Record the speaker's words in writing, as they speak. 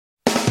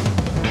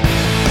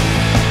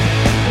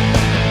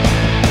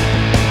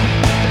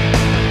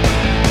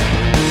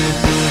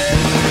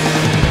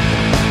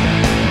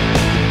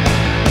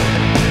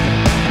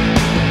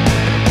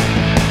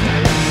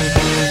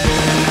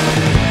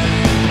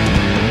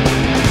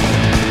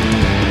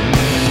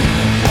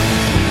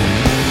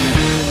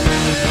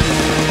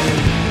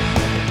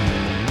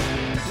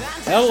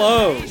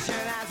Hello,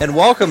 and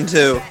welcome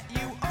to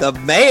the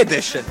May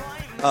edition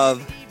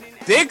of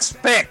Dick's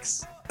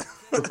Picks.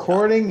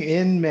 Recording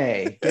in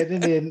May,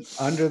 getting in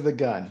under the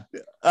gun.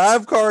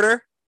 I'm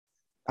Carter.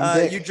 I'm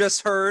Dick. You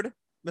just heard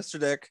Mr.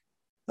 Dick.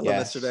 Hello,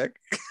 Yes. Mr. Dick.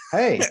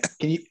 Hey,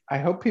 can you? I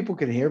hope people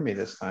can hear me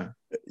this time.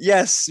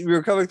 Yes, we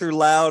were coming through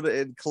loud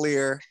and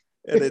clear,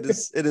 and it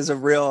is a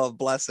real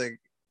blessing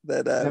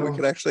that we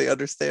can actually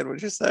understand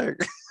what you're saying.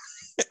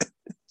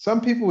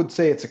 Some people would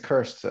say it's a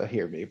curse to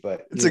hear me,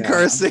 but It's a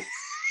curse.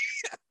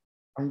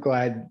 I'm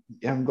glad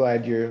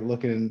you're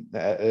looking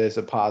at it as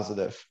a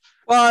positive.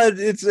 Well,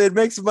 it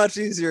makes it much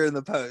easier in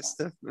the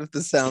post if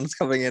the sound's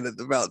coming in at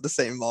about the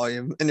same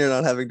volume and you're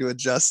not having to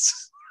adjust.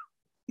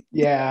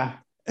 Yeah.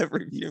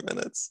 Every few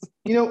minutes.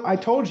 You know, I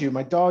told you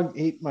my dog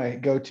ate my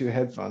go-to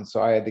headphones,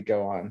 so I had to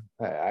go on.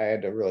 I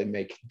had to really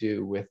make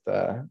do with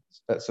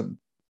some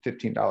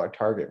 $15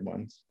 Target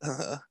ones.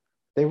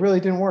 They really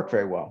didn't work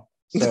very well.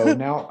 So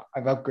now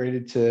I've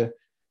upgraded to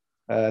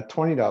a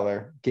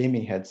 $20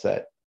 gaming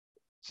headset.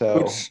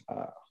 So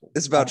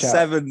it's about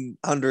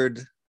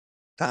 700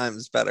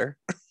 times better.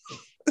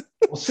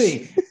 We'll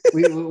see.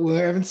 We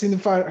haven't seen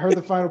heard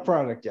the final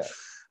product yet.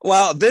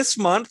 Well, this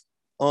month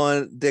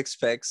on Dick's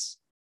Picks,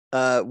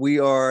 we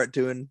are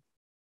doing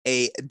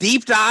a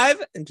deep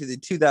dive into the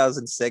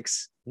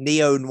 2006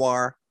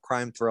 neo-noir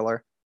crime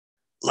thriller,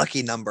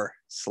 Lucky Number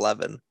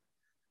 11.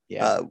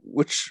 Yeah,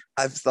 which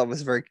I thought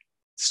was a very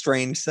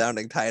strange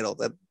sounding title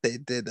that they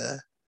did a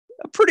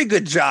pretty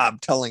good job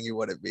telling you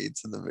what it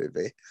means in the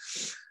movie.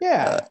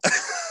 Yeah.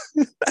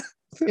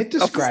 It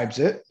describes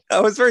it. I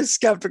was very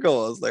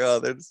skeptical. I was like, oh,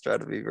 they're just trying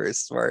to be very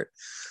smart.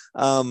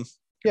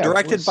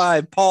 Directed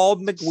by Paul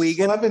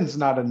McGuigan. 11's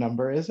not a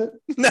number, is it?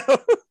 No,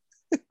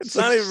 it's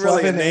not even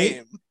really a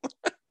name.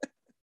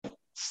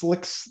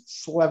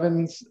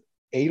 Slevin's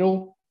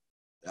Adel?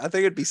 I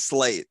think it'd be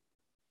Slate.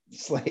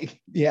 Slate.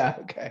 Yeah,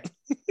 okay.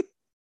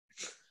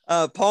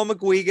 Paul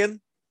McGuigan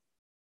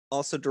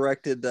also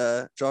directed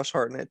Josh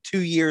Hartnett 2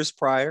 years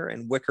prior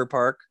in Wicker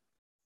Park,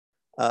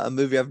 a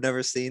movie I've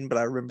never seen, but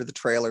I remember the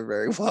trailer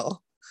very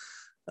well.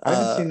 I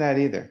haven't seen that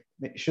either.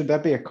 Should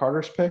that be a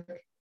Carter's pick?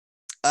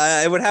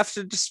 It would have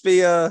to just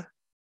be I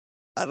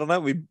don't know.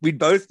 We'd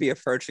both be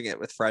approaching it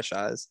with fresh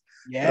eyes.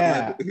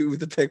 Yeah. Who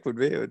the pick would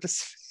be? It would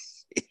just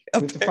we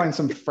have to find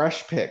some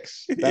fresh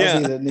picks.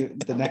 That'll be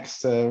the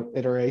next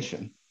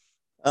iteration.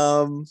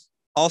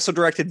 Also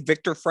directed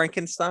Victor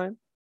Frankenstein.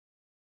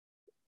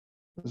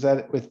 Was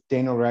that with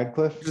Daniel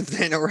Radcliffe?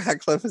 Daniel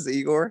Radcliffe as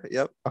Igor.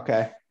 Yep.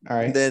 Okay. All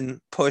right. And then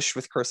Push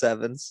with Chris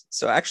Evans.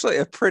 So actually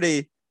a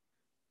pretty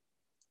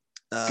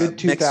good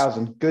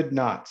 2000. Good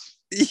knots.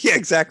 Yeah,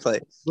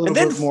 exactly. And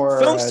then more,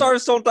 Film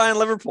Stars Don't Die in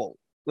Liverpool,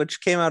 which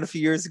came out a few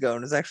years ago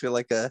and is actually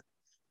like a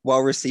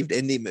well-received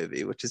indie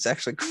movie, which is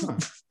actually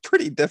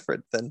pretty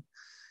different than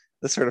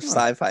the sort of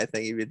sci-fi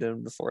thing you've been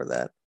doing before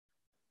that.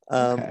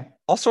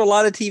 Also a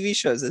lot of TV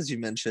shows, as you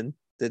mentioned.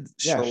 Did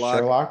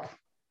Sherlock.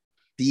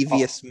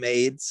 Devious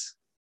Maids.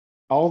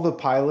 All the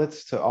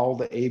pilots to all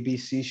the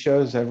ABC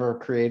shows ever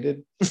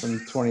created from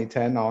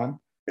 2010 on.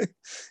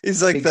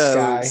 He's like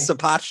the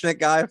Sapochnik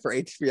guy for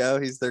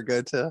HBO. He's their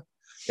go-to.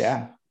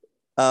 Yeah.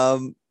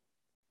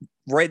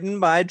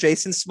 Written by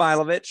Jason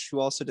Smilovich, who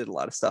also did a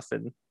lot of stuff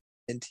in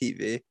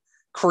TV.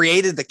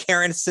 Created the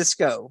Karen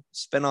Sisco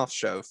spinoff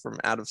show from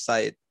Out of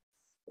Sight.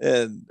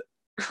 And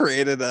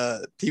created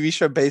a TV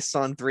show based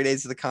on 3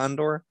 Days of the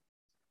Condor.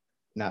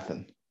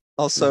 Nothing.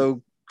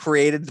 Also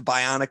created the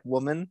Bionic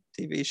Woman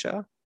TV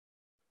show.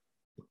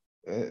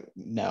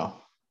 No.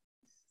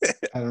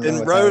 I don't know and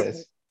what wrote that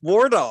is.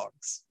 War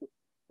Dogs,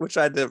 which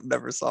I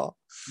never saw.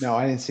 No,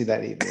 I didn't see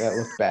that either. That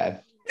looked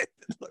bad. It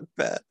looked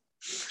bad.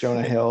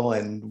 Jonah Hill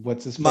and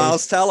what's his face?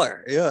 Miles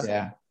Teller. Yeah.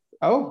 Yeah.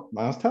 Oh,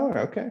 Miles Teller.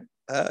 Okay.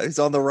 He's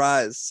on the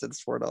rise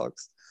since War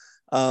Dogs.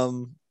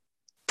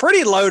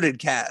 Pretty loaded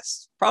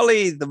cast.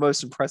 Probably the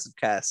most impressive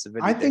cast.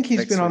 I think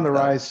he's been on the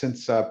rise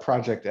since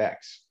Project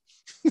X.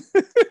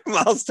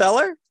 Miles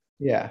Teller?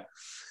 Yeah.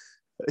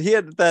 He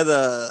had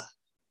that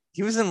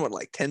he was in what,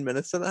 like 10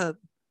 minutes of that?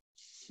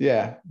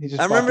 Yeah.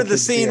 I remember the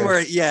scene where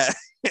and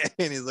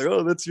he's like,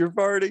 oh, that's your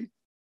party.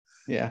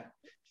 Yeah.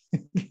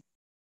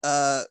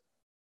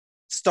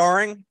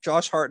 Starring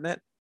Josh Hartnett,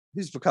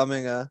 who's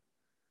becoming a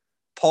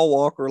Paul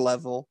Walker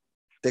level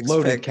Dick's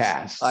loaded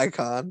cast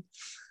icon.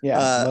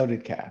 Yeah,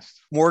 loaded cast.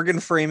 Morgan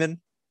Freeman.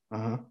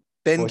 Ben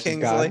Voice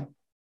Kingsley.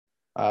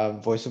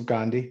 Voice of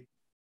Gandhi.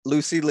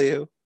 Lucy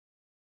Liu.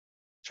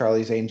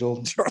 Charlie's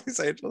Angels.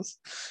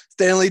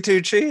 Stanley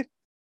Tucci.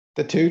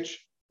 The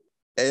Tooch.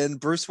 And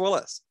Bruce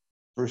Willis.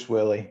 Bruce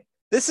Willie.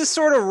 This is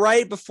sort of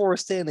right before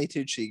Stanley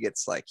Tucci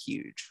gets like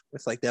huge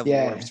with like Devil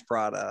Wears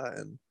Prada,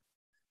 and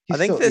I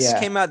think this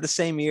came out the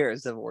same year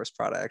as Devil Wears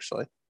Prada,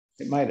 actually.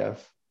 It might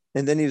have.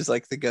 And then he was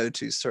like the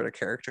go-to sort of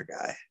character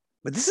guy.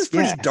 But this is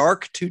pretty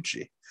dark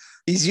Tucci.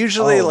 He's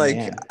usually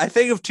I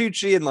think of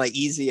Tucci in like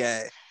Easy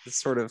A, the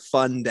sort of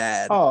fun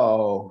dad.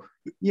 Oh,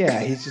 yeah.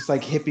 He's just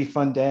like hippie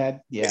fun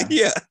dad. Yeah.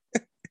 Yeah.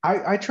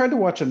 I tried to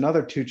watch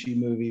another Tucci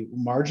movie,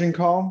 Margin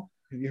Call.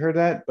 Have you heard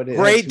that? But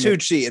Great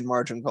Tucci in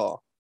Margin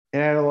Call. It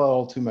had a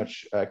little too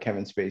much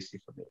Kevin Spacey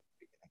for me.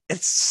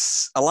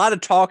 It's a lot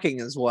of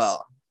talking as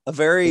well. A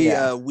very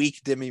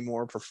weak Demi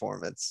Moore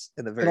performance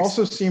in a very. It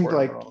also seemed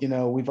like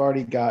role. We've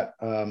already got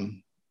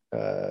the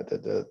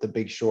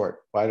Big Short.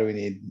 Why do we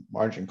need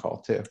Margin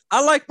Call too?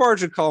 I like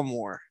Margin Call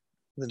more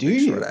than do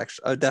Big you? Short,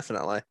 actually. Oh,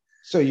 definitely.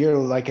 So you're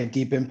like a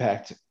Deep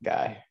Impact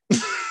guy.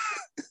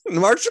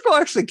 Margin Call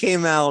actually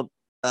came out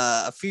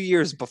a few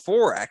years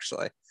before,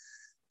 actually.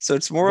 So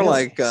it's more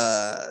like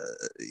Back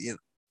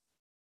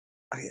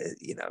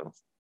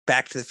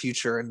to the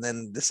Future, and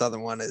then this other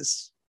one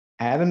is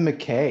Adam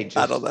McKay. Just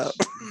I don't know,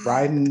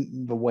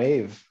 riding the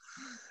wave.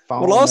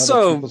 Well,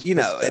 also,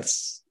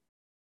 it's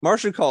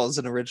Margin Call is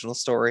an original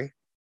story.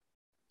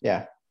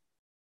 Yeah.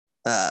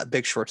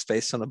 Big Short's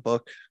based on a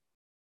book.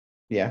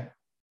 Yeah.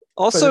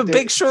 Also,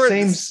 Big Short.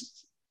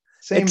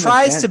 Same it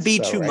tries to be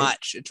too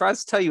much. It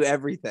tries to tell you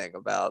everything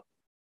about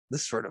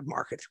this sort of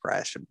market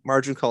crash. And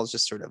Margin Call is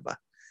just sort of a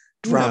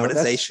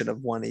dramatization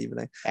of one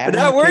evening. But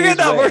now we're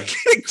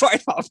getting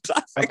quite off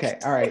topic. Okay,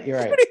 all right, you're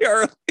right. Pretty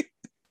early.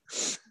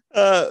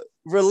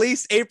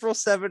 Released April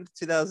 7th,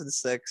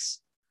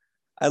 2006.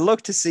 I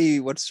looked to see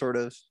what sort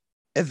of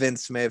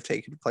events may have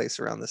taken place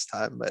around this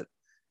time, but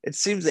it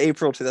seems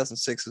April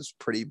 2006 was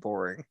pretty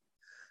boring.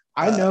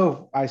 I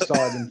know I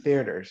saw it in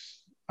theaters.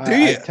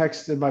 I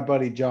texted my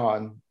buddy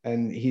John,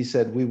 and he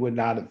said we would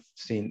not have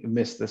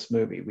missed this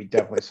movie. We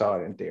definitely saw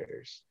it in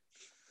theaters.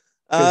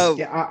 I'm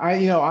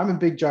a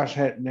big Josh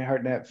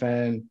Hartnett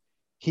fan.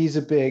 He's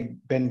a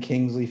big Ben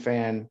Kingsley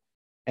fan,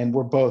 and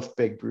we're both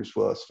big Bruce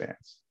Willis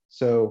fans.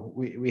 So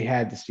we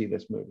had to see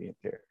this movie in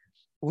theaters.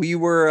 We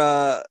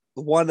were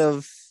one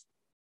of,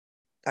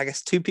 I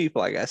guess, two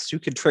people, who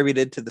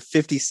contributed to the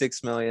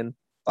 56 million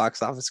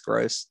box office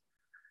gross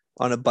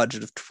on a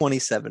budget of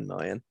 27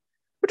 million,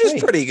 which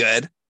is pretty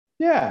good.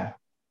 Yeah.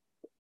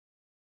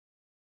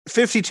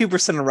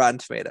 52% of Rotten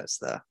Tomatoes,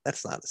 though.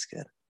 That's not as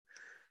good.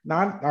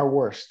 Not our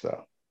worst,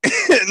 though.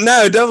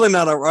 No, definitely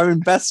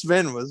not. Best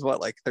Men was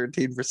what, like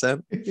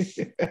 13%?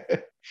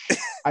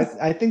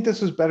 I think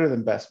this was better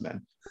than Best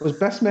Men. Was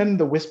Best Men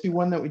the wispy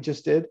one that we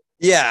just did?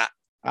 Yeah.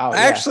 I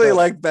actually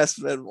like Best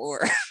Men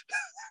more.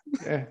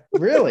 Yeah,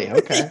 really?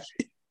 Okay.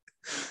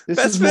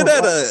 Best Men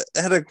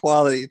had a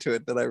quality to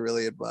it that I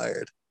really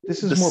admired.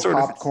 This is more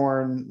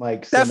popcorn,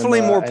 like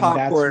definitely cinema, more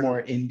popcorn, and that's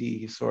more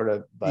indie sort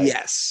of. Like,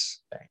 yes,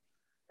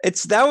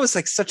 that was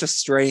like such a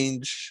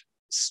strange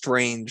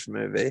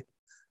movie,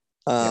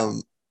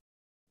 that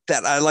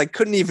I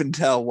couldn't even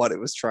tell what it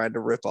was trying to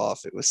rip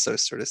off. It was so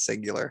sort of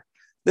singular.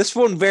 This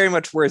one very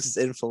much wears its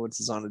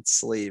influences on its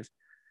sleeve.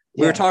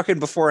 We were talking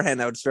beforehand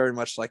how it's very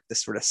much like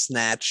this sort of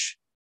Snatch,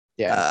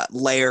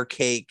 Layer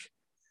Cake,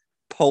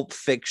 Pulp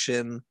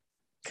Fiction,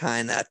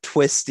 kind of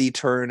twisty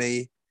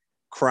turny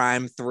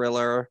crime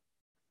thriller,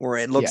 where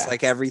it looks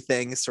like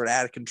everything is sort of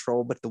out of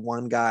control, but the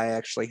one guy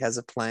actually has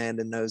a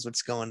plan and knows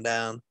what's going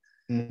down.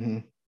 Mm-hmm.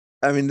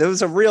 I mean, there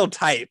was a real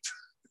type.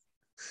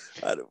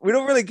 We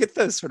don't really get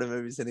those sort of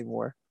movies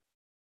anymore.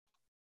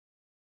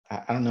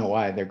 I don't know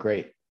why. They're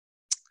great.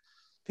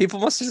 People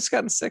must have just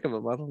gotten sick of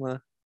them. I don't know.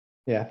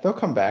 Yeah, they'll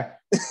come back.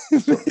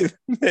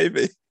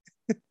 Maybe.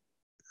 It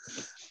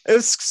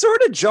was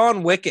sort of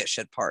John Wickish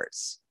at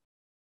parts,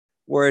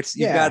 where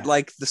you've got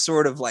like the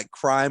sort of like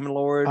crime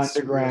lords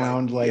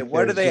underground,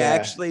 what are they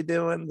actually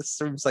doing? This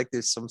seems like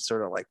there's some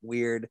sort of like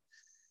weird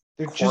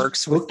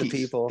quirks with the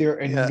people. They're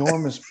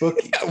enormous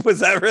bookies. Was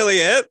that really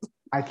it?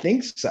 I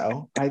think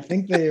so. I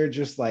think they are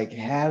just like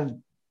have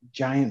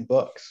giant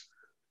books.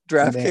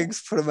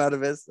 DraftKings put them out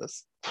of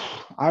business.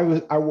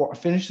 I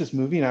finished this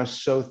movie and I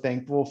was so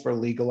thankful for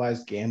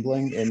legalized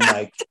gambling and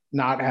like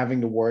not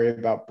having to worry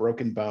about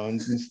broken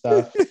bones and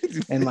stuff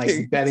and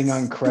like betting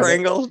on credit.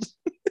 Strangled.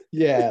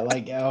 Yeah,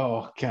 like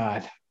oh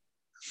god.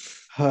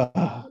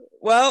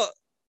 Well,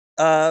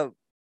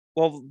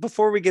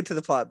 before we get to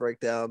the plot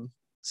breakdown,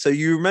 so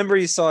you remember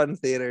you saw it in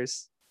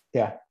theaters?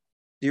 Yeah.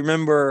 Do you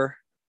remember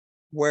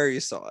where you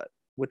saw it?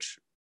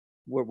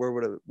 Where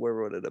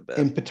would it have been?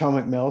 In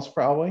Potomac Mills,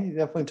 probably.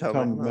 Definitely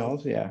Potomac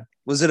Mills. Yeah.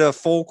 Was it a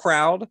full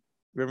crowd?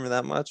 Remember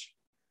that much?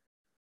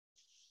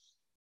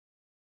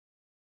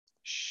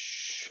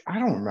 I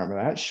don't remember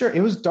that. Sure,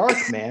 it was dark,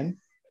 man.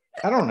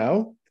 I don't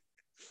know.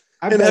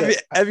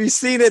 Have you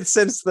seen it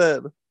since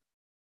then?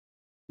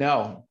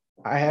 No,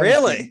 I haven't.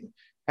 Really?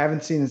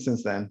 Haven't seen it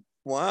since then.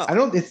 Wow.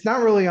 It's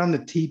not really on the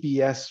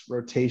TBS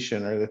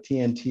rotation or the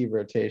TNT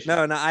rotation.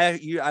 No. I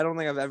don't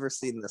think I've ever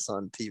seen this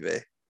on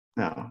TV.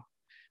 No.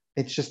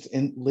 It's just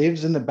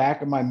lives in the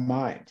back of my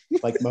mind,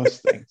 like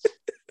most things.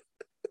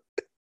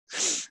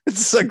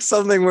 It's like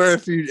something where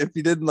if you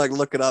didn't like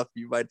look it up,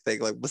 you might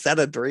think like, was that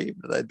a dream?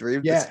 Did I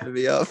dream this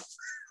movie up?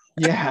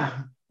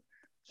 Yeah.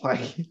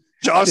 Like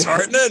Josh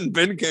Hartnett and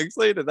Ben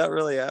Kingsley. Did that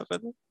really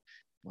happen?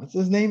 What's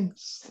his name?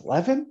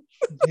 Slevin?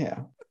 Yeah.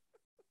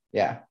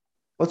 Yeah.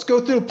 Let's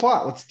go through the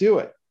plot. Let's do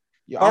it.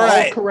 All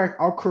right.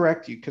 I'll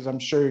correct you because I'm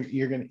sure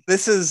you're gonna.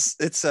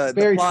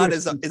 The plot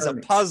is a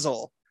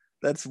puzzle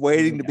that's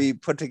waiting to be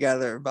put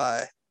together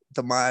by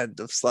the mind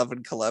of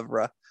Slevin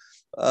Kalevra.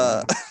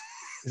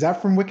 Is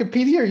that from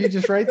Wikipedia or you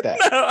just write that?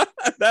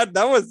 No,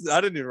 that was,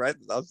 I didn't even write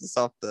that. That was just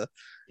off the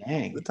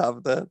top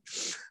of that.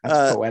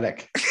 That's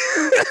poetic.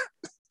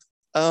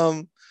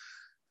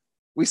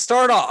 We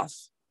start off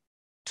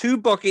 2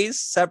 bookies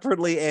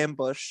separately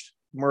ambushed,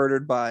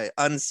 murdered by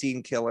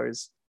unseen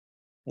killers.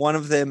 One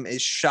of them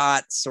is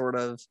shot sort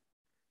of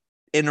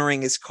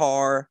entering his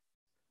car,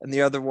 and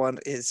the other one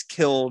is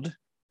killed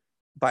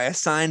by a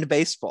signed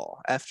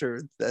baseball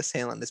after the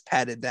assailant is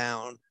patted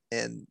down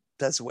and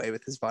does away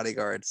with his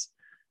bodyguards.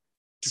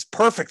 Just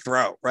perfect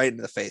throw right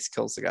into the face,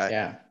 kills the guy.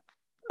 Yeah.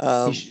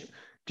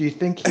 Do you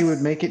think he would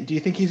make it? Do you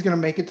think he's going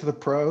to make it to the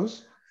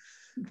pros?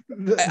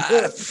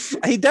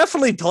 He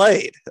definitely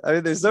played. I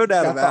mean, there's no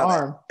doubt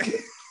about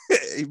it.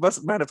 He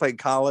might have played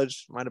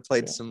college, might have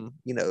played some,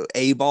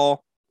 A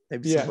ball,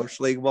 maybe some bush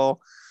league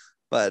ball.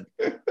 But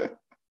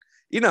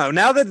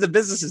now that the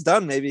business is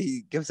done, maybe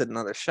he gives it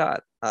another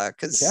shot.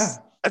 Because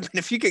I mean,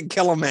 if you can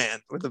kill a man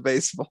with a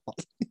baseball,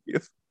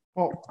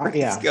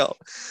 skill.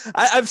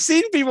 I've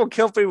seen people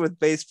kill people with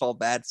baseball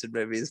bats in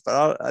movies,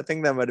 but I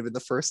think that might have been the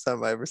first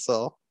time I ever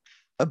saw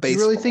a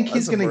baseball. You really think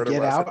he's going to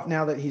get out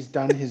now that he's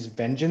done his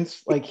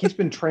vengeance? Like, he's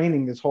been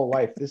training this whole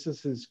life. This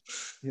is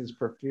his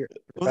profession.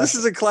 Well, this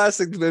is a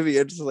classic movie.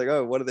 It's just like,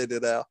 oh, what do they do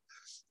now?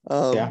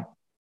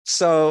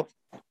 So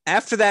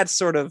after that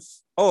sort of,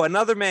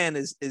 another man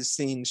is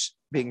seen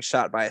being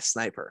shot by a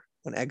sniper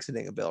when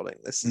exiting a building.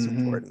 This is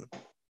important.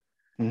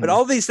 But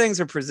all these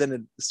things are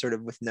presented sort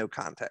of with no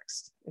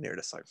context. And you're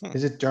just like,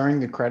 Is it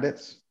during the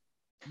credits?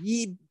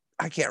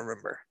 I can't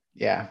remember.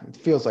 Yeah, it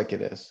feels like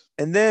it is.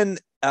 And then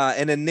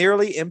in a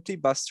nearly empty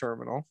bus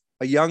terminal,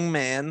 a young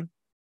man,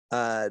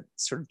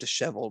 sort of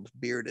disheveled,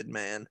 bearded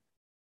man,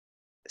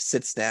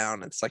 sits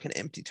down. It's like an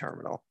empty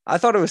terminal. I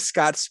thought it was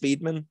Scott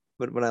Speedman,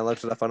 but when I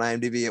looked it up on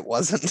IMDb, it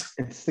wasn't.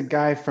 It's the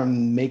guy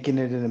from Making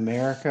It in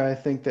America, I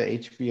think, the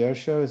HBO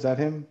show. Is that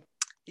him?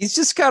 He's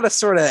just got a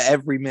sort of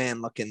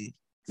everyman looking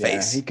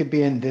face. Yeah, he could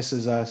be in This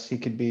Is Us. He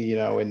could be,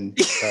 in...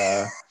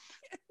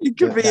 he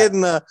could be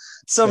in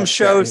some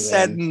show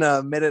set in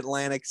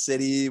mid-Atlantic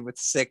City with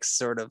 6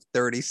 sort of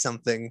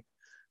 30-something.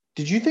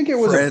 Did you think it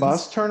was a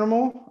bus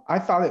terminal? I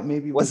thought it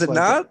maybe was. Was it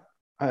not?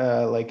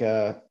 Like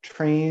a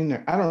train,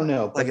 or I don't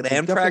know. Like an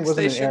Amtrak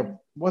station?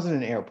 Wasn't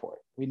an airport.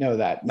 We know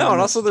that. No,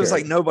 and also there's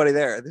like nobody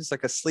there. There's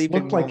like a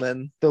sleeping woman.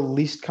 Like the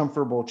least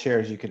comfortable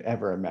chairs you could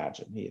ever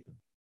imagine. Either.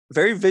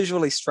 Very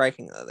visually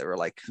striking, though. They were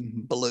like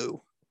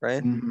blue,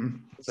 right? Mm-hmm.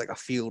 It's like a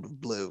field of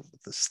blue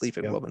with the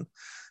sleeping woman.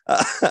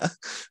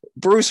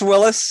 Bruce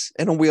Willis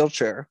in a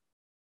wheelchair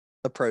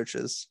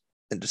approaches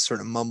and just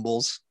sort of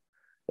mumbles.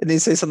 And he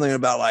says something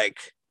about like,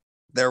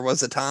 there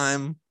was a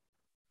time.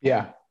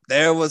 Yeah.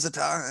 There was a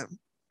time.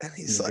 And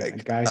he's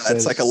like,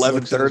 it's like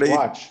 11:30.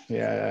 Watch.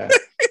 Yeah.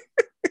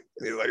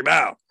 He's like,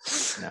 no.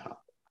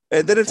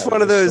 And then it's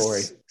one of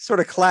those sort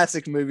of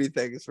classic movie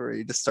things where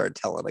you just start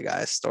telling a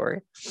guy a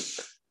story.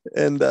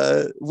 And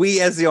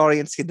we as the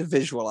audience get to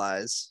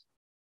visualize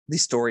the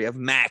story of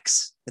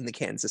Max in the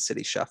Kansas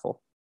City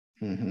Shuffle.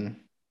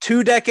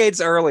 2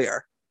 decades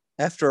earlier,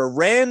 after a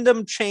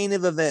random chain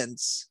of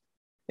events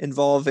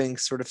involving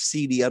sort of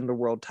seedy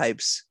underworld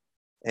types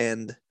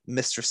and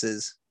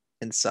mistresses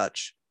and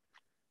such,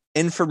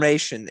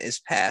 information is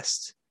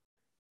passed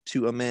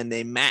to a man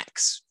named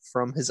Max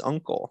from his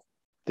uncle.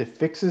 That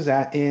fixes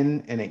that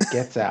in and it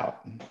gets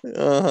out.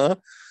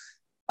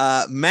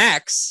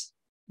 Max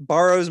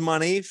borrows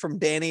money from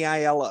Danny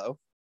Aiello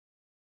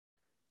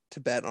to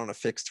bet on a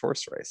fixed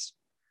horse race.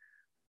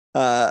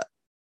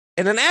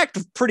 In an act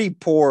of pretty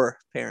poor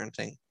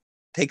parenting,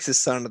 takes his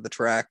son to the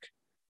track,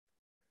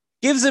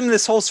 gives him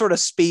this whole sort of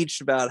speech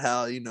about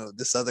how,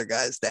 this other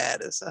guy's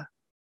dad is a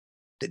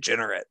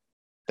degenerate.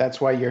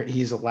 That's why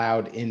he's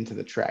allowed into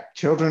the track.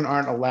 Children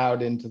aren't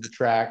allowed into the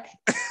track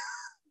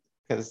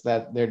because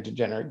they're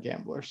degenerate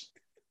gamblers.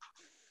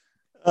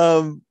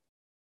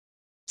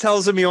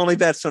 Tells him he only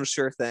bets on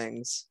sure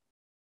things.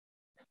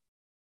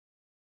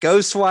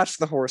 Goes to watch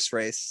the horse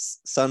race.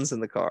 Son's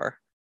in the car.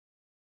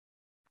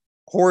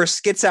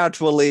 Horse gets out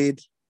to a lead.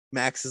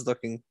 Max is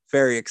looking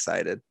very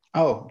excited.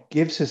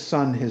 Gives his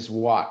son his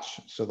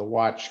watch so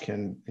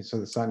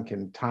the son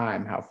can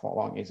time how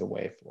long he's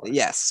away for.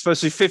 Yes,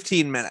 supposed to be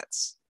 15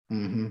 minutes.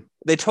 Mm-hmm.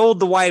 They told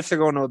the wife they're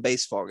going to a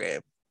baseball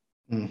game.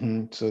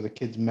 Mm-hmm. So the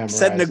kids memorize.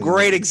 Setting a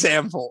great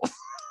example.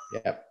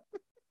 Yep.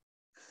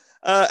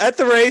 At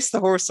the race, the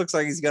horse looks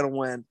like he's going to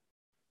win.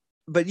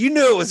 But you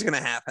knew it was going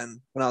to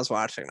happen when I was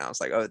watching. And I was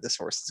like, this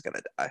horse is going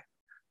to die.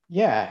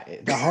 Yeah,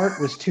 the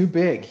heart was too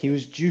big. He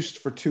was juiced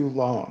for too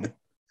long.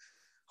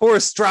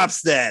 Horse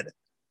drops dead.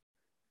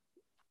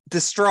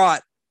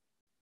 Distraught,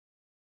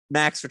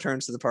 Max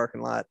returns to the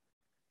parking lot.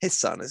 His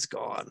son is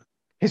gone.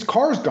 His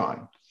car's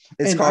gone.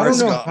 I don't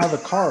know how the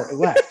car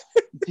left.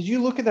 Did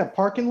you look at that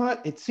parking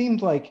lot? It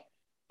seemed like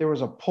there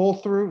was a pull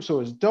through, so it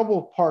was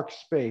double park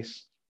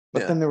space,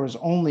 but then there was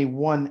only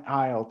one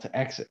aisle to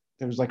exit.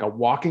 There was like a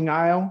walking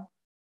aisle,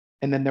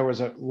 and then there was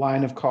a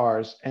line of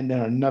cars, and then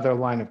another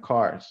line of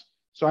cars.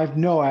 So I have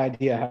no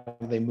idea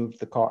how they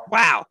moved the car.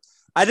 Wow.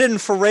 I didn't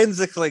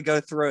forensically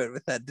go through it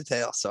with that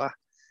detail, so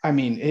I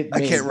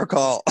can't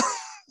recall.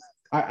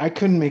 I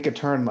couldn't make a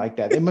turn like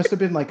that. It must have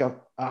been like a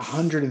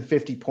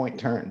 150-point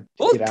turn.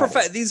 Well,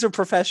 these are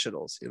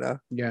professionals, you know?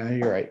 Yeah,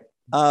 you're right.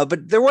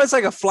 But there was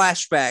like a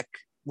flashback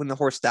when the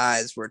horse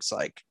dies where it's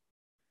like,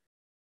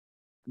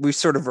 we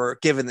sort of were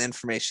given the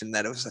information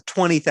that it was a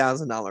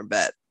 $20,000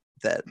 bet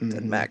that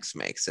Max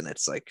makes. And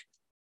it's like,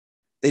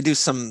 they do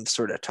some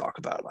sort of talk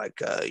about like,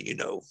 you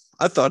know,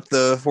 I thought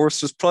the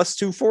horse was plus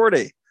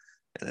 240.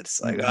 And it's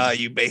like,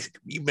 you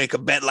make a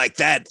bet like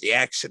that, the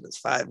action is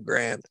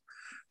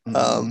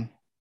 $5,000.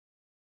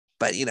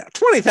 But you know,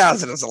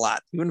 20,000 is a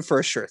lot, even for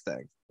a sure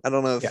thing. I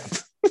don't know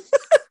if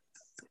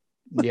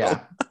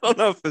I don't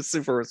know if it's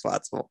super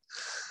responsible.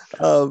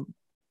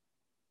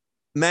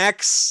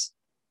 Max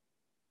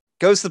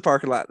goes to the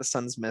parking lot, the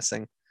son's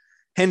missing.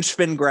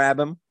 Henchmen grab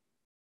him,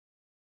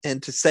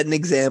 and to set an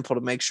example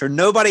to make sure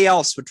nobody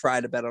else would try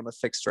to bet on a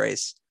fixed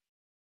race,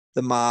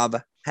 the mob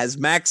has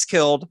Max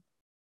killed,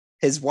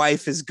 his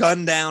wife is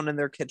gunned down in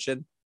their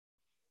kitchen,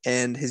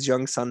 and his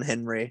young son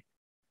Henry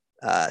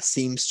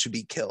seems to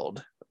be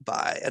killed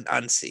by an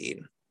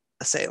unseen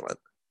assailant.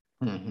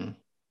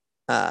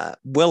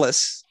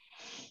 Willis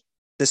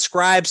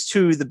describes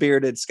to the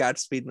bearded Scott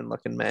Speedman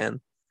looking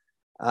man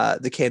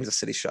the Kansas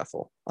City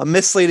Shuffle, a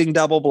misleading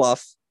double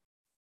bluff,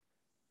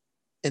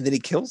 and then he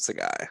kills the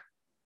guy.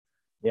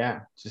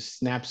 Yeah, just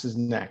snaps his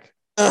neck.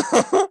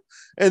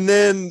 And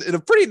then in a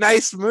pretty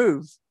nice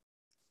move,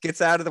 gets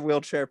out of the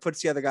wheelchair,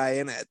 puts the other guy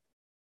in it,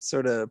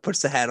 sort of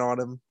puts the hat on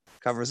him,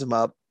 covers him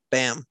up,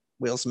 bam,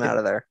 wheels him out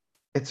of there.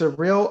 It's a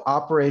real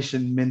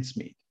Operation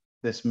Mincemeat,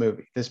 this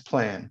movie, this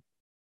plan.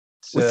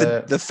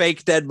 With the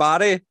fake dead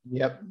body?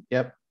 Yep.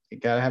 You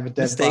got to have a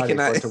dead body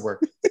for it to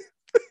work.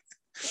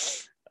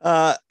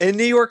 In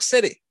New York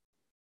City,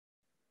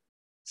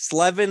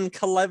 Slevin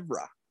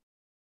Kalevra,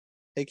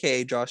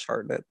 a.k.a. Josh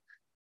Hartnett,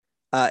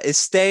 is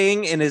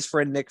staying in his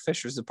friend Nick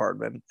Fisher's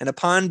apartment. And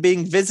upon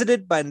being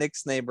visited by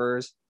Nick's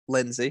neighbors,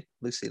 Lucy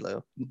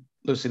Liu,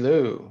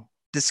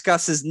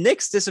 discusses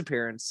Nick's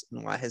disappearance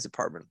and why his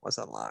apartment was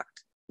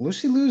unlocked.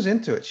 Lucy Liu's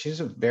into it. She's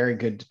a very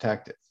good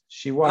detective.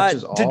 She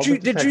watches all Did you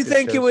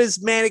think shows. It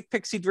was Manic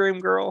Pixie Dream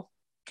Girl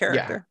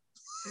character?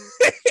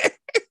 Yeah.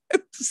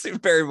 It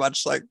seemed very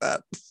much like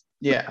that.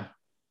 Yeah.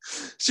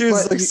 She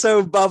was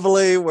so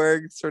bubbly,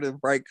 wearing sort of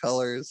bright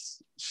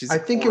colors. I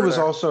think it was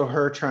also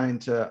her trying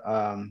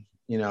to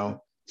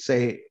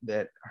say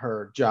that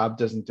her job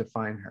doesn't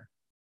define her,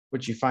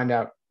 which you find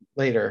out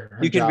later.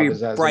 You can be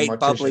a bright,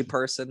 bubbly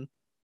person.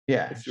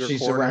 Yeah,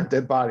 she's around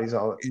dead bodies.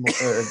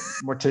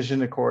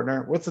 Mortician, a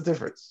coroner. What's the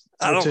difference?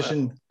 I don't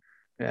know.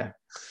 Yeah.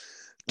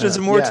 Does a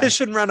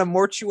mortician run a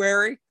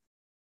mortuary?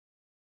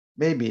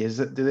 Maybe.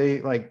 Do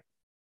they like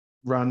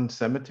run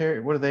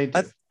cemetery? What do they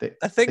do?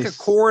 I think a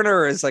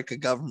coroner is like a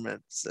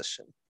government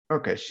position.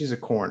 Okay, she's a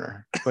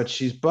coroner, but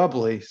she's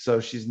bubbly, so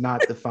she's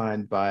not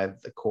defined by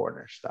the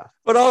coroner stuff.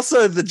 But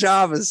also the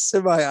job is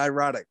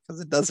semi-ironic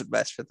because it doesn't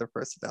match with their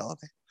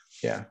personality.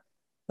 Yeah.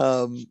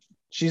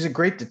 She's a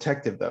great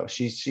detective, though.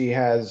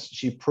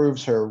 She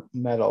proves her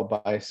mettle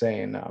by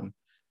saying,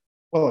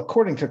 well,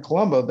 according to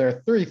Columbo, there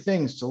are 3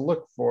 things to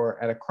look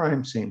for at a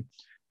crime scene.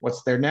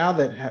 What's there now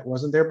that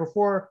wasn't there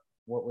before?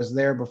 What was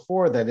there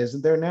before that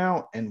isn't there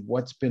now? And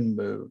what's been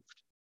moved?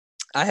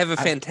 I have a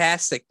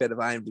fantastic bit of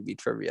IMDb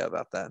trivia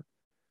about that.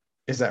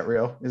 Is that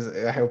real?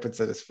 I hope it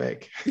said it's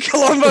fake.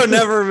 Columbo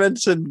never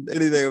mentioned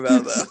anything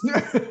about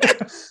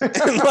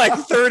that. In like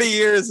 30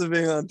 years of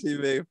being on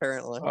TV,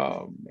 apparently.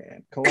 Oh,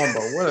 man.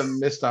 Columbo, what a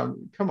missed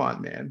on. Come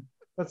on, man.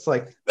 That's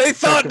like... They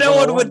thought no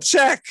one would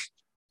check.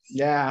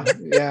 Yeah.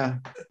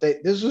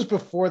 This was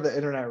before the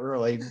internet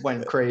really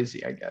went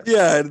crazy, I guess.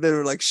 Yeah, and they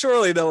were like,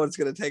 surely no one's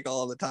going to take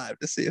all the time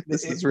to see if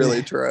this is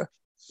really true.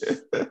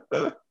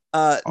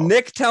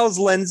 Nick tells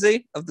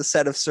Lindsay of the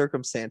set of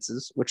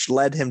circumstances which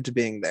led him to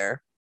being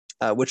there,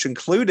 which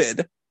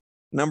included,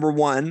 number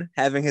 1,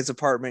 having his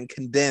apartment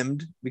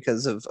condemned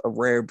because of a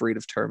rare breed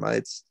of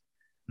termites.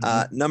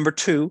 Number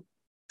 2,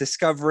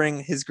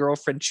 discovering his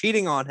girlfriend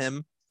cheating on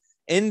him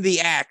in the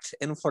act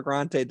in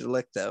flagrante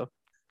delicto.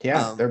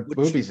 Yeah, there are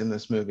boobies in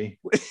this movie.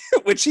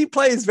 Which he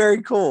plays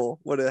very cool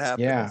when it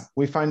happens. Yeah,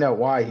 we find out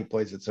why he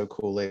plays it so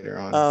cool later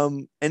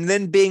on. And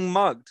then being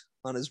mugged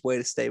on his way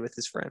to stay with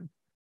his friend.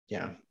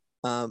 Yeah.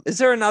 Is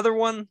there another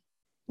one?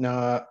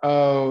 No.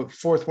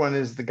 4th one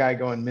is the guy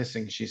going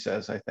missing, she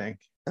says, I think.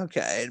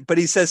 Okay. But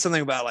he says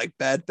something about like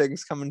bad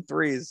things come in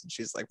 3s. And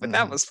she's like, but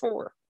that was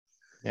 4.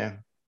 Yeah.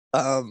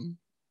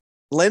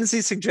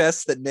 Lindsay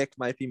suggests that Nick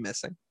might be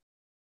missing.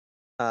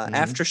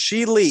 After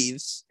she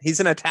leaves, he's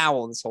in a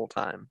towel this whole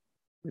time.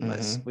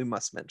 We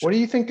must mention. What do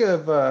you think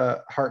of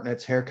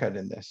Hartnett's haircut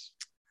in this?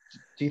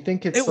 Do you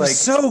think it was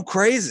so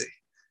crazy?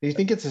 Do you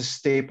think it's a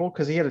staple?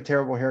 Because he had a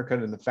terrible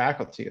haircut in The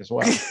Faculty as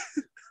well.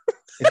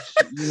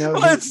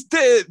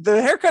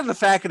 The haircut in The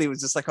Faculty was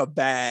just like a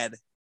bad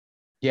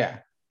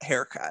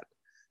haircut.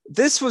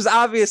 This was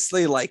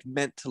obviously like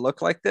meant to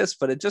look like this,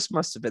 but it just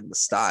must have been the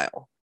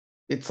style.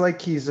 It's like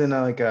he's in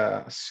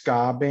a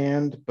ska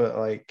band, but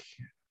like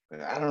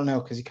I don't know,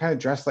 because he kind of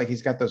dressed like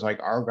he's got those like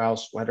Argyle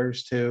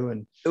sweaters too,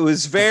 and it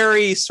was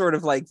very sort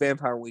of like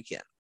Vampire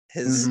Weekend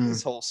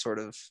his whole sort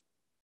of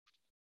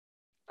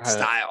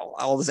style,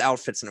 all his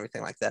outfits and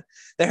everything like that.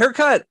 The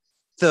haircut,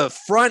 the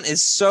front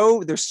is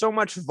there's so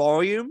much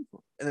volume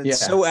and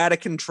it's so out of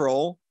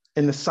control.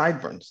 And the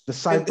sideburns are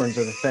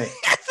the thing.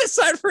 The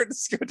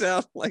sideburns go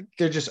down like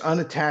they're just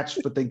unattached,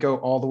 but they go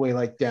all the way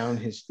like down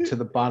to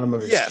the bottom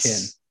of his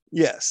chin.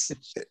 Yes,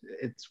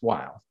 it's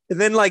wild. And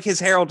then like his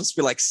hair will just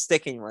be like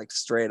sticking like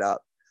straight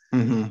up.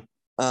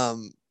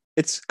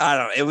 It's I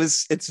don't know.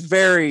 It's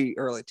very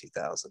early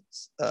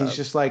 2000s. He's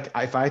just like,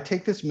 if I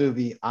take this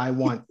movie, I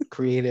want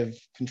creative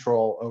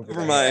control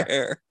over my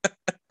hair.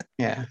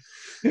 Yeah.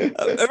 I mean,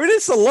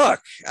 it's a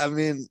look. I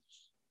mean,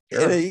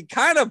 he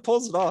kind of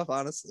pulls it off,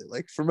 honestly.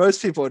 Like for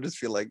most people, I just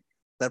feel like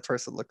that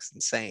person looks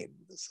insane.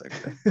 It's like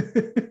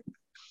it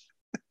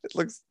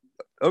looks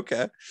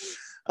okay.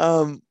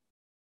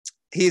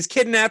 He's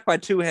kidnapped by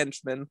two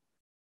henchmen,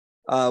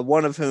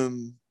 one of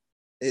whom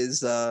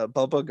is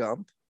Bubba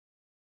Gump.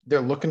 They're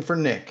looking for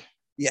Nick.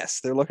 Yes,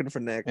 they're looking for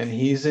Nick. And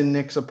he's in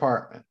Nick's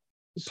apartment.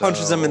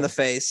 Punches him in the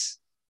face.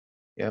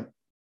 Yep.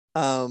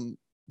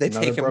 They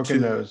take him to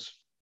nose.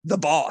 The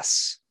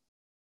boss.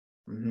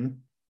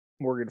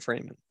 Morgan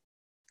Freeman.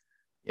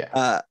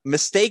 Yeah.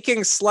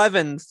 Mistaking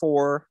Slevin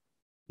for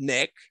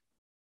Nick,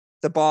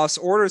 the boss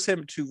orders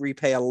him to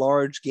repay a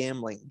large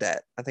gambling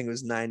debt. I think it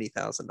was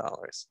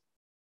 $90,000.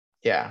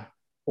 Yeah.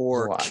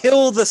 Or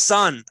kill the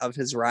son of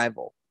his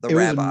rival, the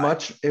rabbi.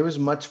 It was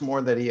much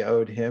more that he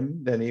owed him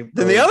than the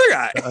other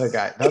guy.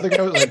 The other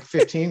guy was like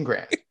 15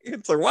 grand.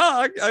 It's like,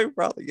 wow, I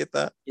probably get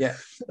that. Yeah.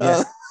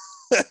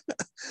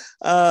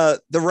 The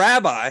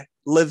rabbi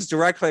lives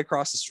directly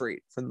across the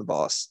street from the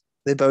boss.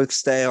 They both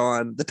stay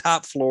on the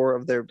top floor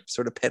of their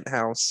sort of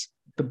penthouse.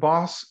 The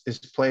boss is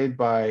played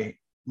by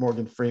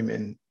Morgan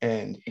Freeman,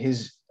 and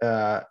his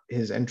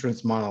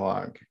entrance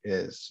monologue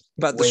is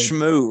about the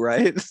shmoo,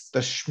 right? The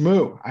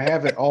shmoo. I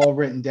have it all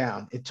written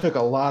down. It took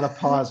a lot of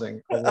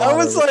pausing. I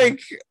was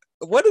like,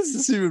 what does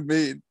this even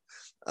mean?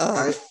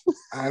 I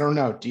don't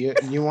know. Do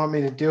you want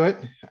me to do it?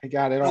 I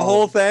got it all. The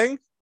whole thing?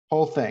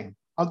 Whole thing.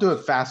 I'll do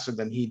it faster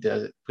than he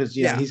does it because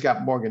he's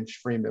got Morgan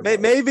Freeman.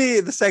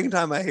 Maybe the second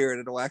time I hear it,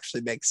 it'll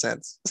actually make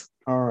sense.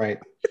 All right.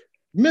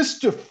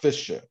 Mr.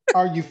 Fisher,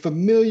 are you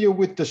familiar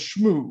with the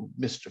Shmoo,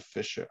 Mr.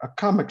 Fisher? A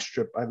comic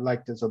strip I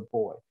liked as a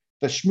boy.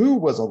 The Shmoo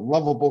was a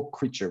lovable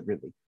creature,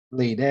 really.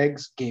 Laid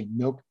eggs, gave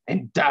milk,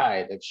 and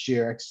died of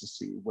sheer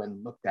ecstasy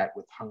when looked at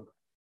with hunger.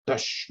 The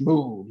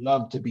Shmoo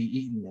loved to be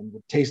eaten and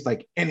would taste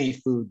like any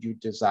food you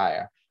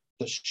desire.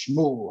 The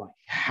Shmoo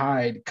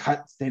hide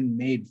cut thin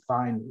made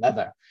fine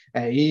leather,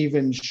 and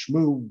even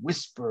Shmoo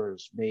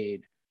whiskers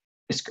made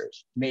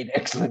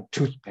excellent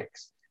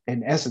toothpicks.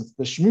 In essence,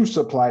 the Shmoo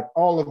supplied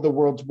all of the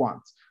world's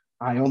wants.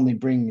 I only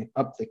bring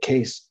up the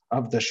case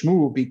of the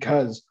Shmoo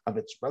because of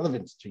its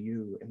relevance to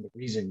you and the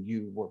reason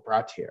you were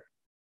brought here.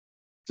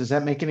 Does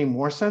that make any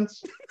more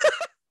sense?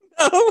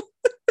 No.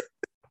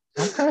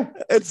 Okay.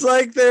 It's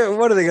like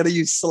what are they going to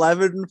use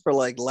Slevin for,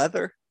 like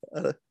leather?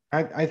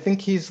 I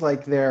think he's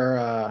like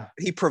their.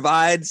 He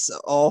provides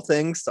all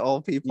things to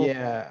all people.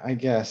 Yeah, I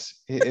guess.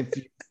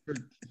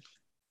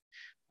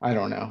 I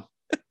don't know.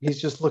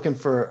 He's just looking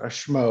for a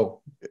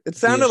schmo. It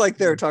sounded like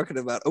they were talking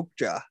about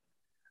Okja.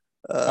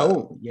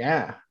 Oh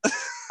yeah,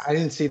 I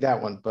didn't see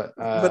that one, but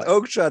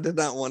Okja did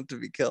not want to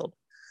be killed.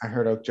 I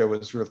heard Okja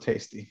was real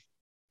tasty.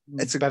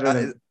 It's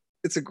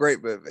a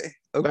great movie.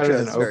 Okja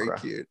is very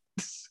cute.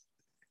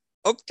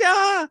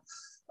 Okja.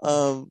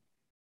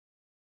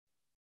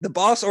 The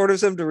boss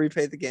orders him to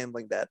repay the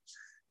gambling debt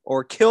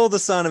or kill the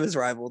son of his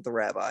rival, the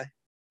rabbi.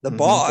 The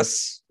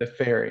boss, the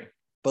fairy,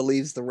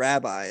 believes the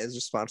rabbi is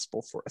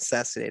responsible for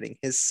assassinating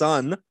his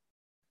son,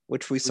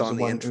 which we saw in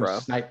the intro. Who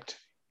was sniped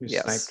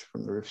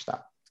from the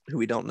rooftop. Who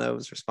we don't know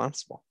is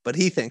responsible, but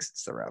he thinks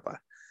it's the rabbi.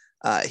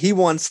 He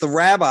wants the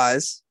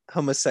rabbi's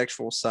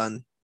homosexual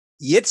son,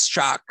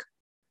 Yitzchak.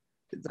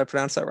 Did I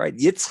pronounce that right?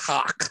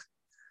 Yitzchak,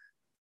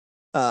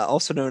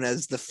 also known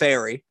as the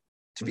fairy,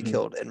 to be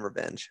killed in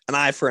revenge. An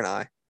eye for an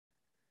eye.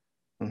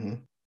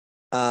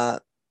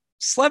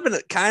 Slevin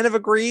kind of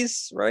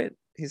agrees, right?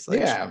 He's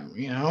like, yeah,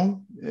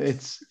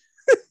 it's.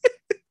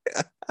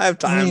 I have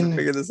time to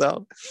figure this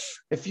out.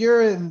 If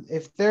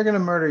they're gonna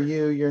murder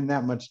you, you're in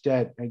that much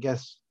debt. I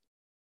guess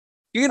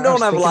you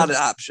don't have a lot of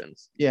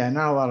options. Yeah,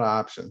 not a lot of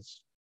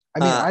options. I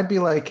mean, I'd be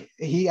like,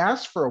 he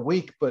asked for a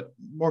week, but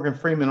Morgan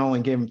Freeman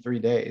only gave him 3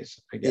 days.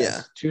 I guess.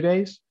 Yeah. 2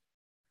 days,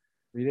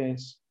 3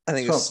 days. I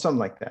think it's something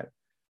like that.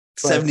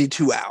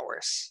 72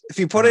 hours. If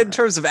you put it in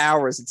terms of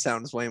hours, it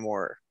sounds way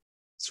more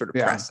sort of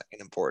pressing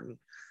and important.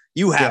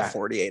 You have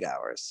 48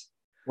 hours.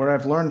 What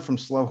I've learned from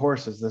Slow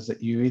Horses is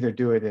that you either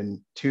do it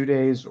in 2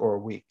 days or a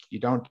week. You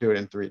don't do it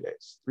in 3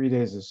 days. 3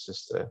 days is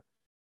just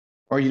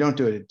or you don't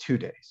do it in 2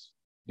 days.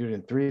 You do it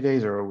in 3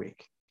 days or a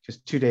week.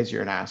 Just 2 days,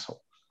 you're an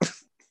asshole.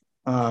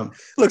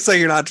 Looks like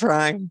you're not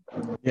trying.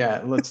 Yeah,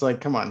 it looks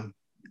like, come on,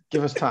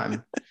 give us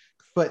time.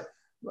 But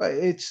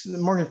it's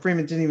Morgan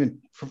Freeman didn't even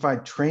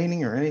provide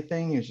training or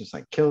anything. He was just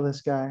like, kill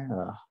this guy.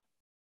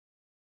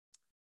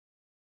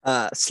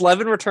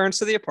 Slevin returns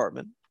to the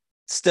apartment,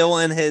 still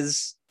in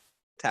his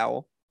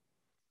towel.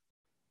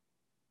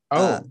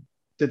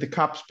 Did the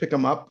cops pick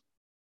him up?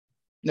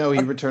 No,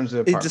 he returns to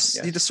the apartment.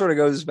 He just sort of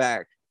goes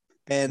back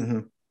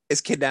and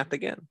is kidnapped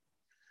again.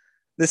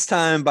 This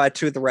time by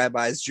two of the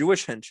rabbi's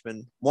Jewish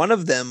henchmen. One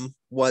of them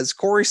was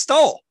Corey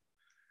Stoll.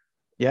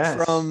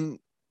 Yes. From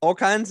all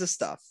kinds of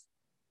stuff.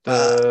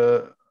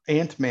 The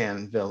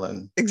Ant-Man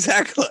villain.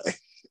 Exactly.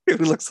 Who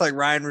looks like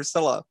Ryan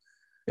Russillo.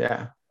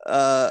 Yeah.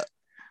 I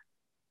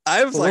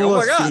was like, oh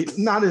my God.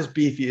 Not as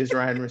beefy as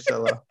Ryan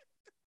Russillo.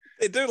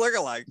 They do look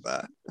like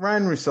that.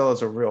 Ryan Russillo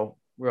is a real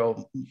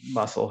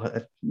muscle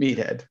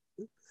meathead.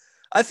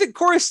 I think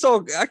Corey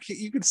Stoll,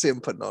 you can see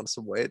him putting on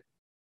some weight.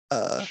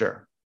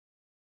 Sure.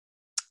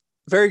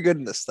 Very good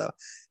in this, though.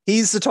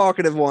 He's the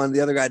talkative one. The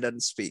other guy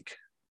doesn't speak.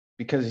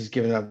 Because he's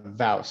given a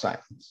vow of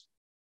silence.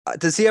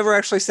 Does he ever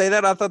actually say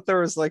that? I thought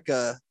there was like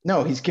a...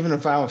 No, he's given a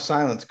vow of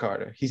silence,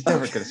 Carter. He's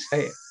never going to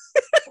say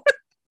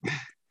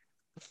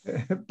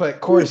it.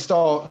 But Corey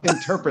Stoll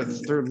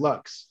interprets through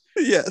looks.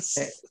 Yes.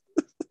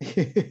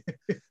 The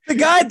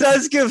guy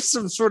does give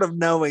some sort of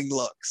knowing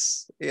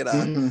looks. You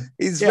know,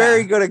 he's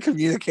very good at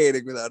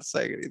communicating without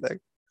saying anything.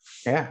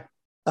 Yeah.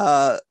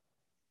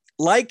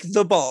 Like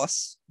the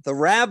boss, the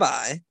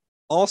rabbi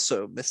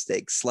also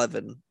mistakes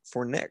Slevin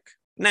for Nick,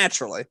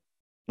 naturally.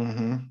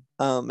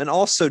 And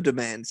also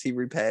demands he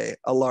repay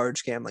a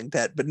large gambling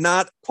debt, but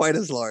not quite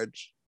as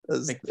large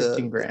as like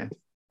 15 grand.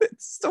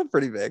 It's still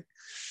pretty big.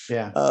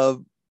 Yeah.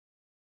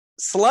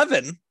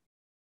 Slevin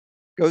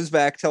goes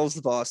back, tells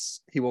the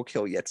boss he will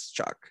kill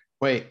Yitzchak.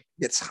 Wait,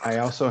 I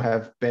also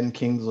have Ben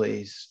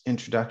Kingsley's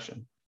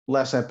introduction.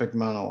 Less epic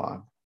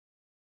monologue.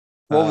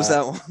 What was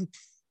that one?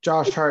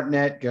 Josh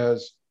Hartnett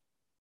goes,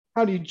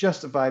 how do you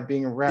justify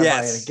being a rabbi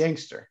and a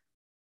gangster?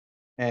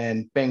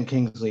 And Ben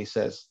Kingsley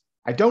says,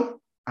 I don't.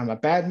 I'm a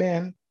bad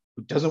man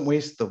who doesn't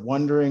waste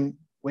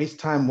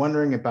time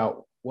wondering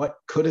about what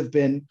could have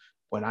been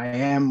when I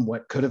am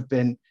what could have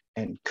been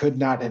and could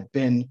not have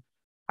been.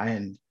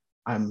 And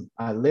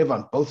I live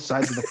on both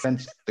sides of the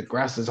fence. The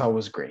grass is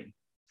always green.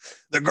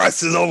 The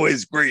grass is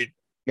always green.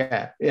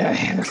 Yeah,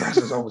 the grass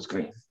is always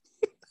green.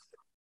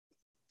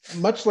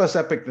 Much less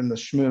epic than the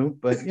Shmoo,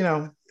 but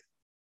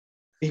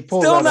he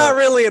pulls still not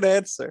really an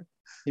answer.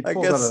 He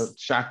pulls out a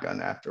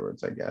shotgun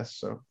afterwards, I guess.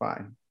 So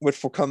fine.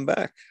 Which will come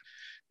back.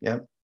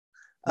 Yep.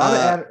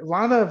 A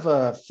lot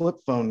of flip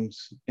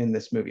phones in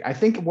this movie. I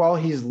think while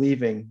he's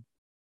leaving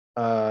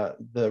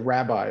the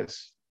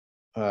rabbi's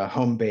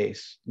home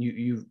base,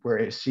 you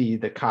see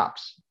the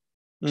cops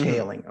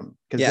tailing him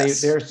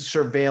because they're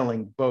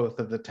surveilling both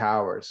of the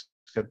towers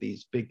of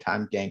these big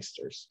time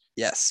gangsters.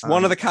 Yes,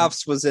 one of the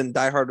cops was in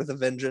Die Hard with a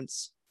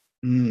Vengeance.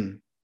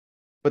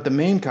 But the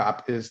main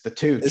cop is the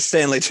Tooch. Is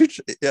Stanley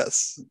Tucci,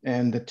 yes.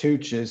 And the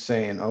Tooch is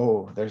saying,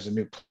 "Oh, there's a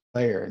new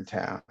player in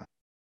town."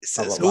 He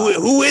says,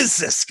 "Who is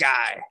this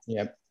guy?"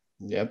 Yep.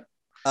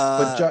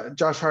 But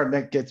Josh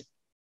Hartnett gets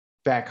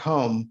back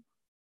home.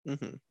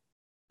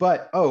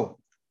 But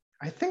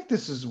I think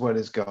this is what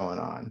is going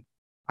on.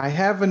 I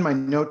have in my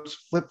notes,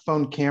 flip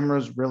phone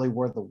cameras really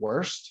were the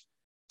worst.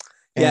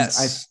 And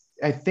yes.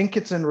 I think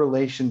it's in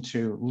relation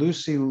to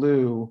Lucy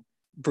Liu.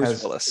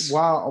 Bruce Willis.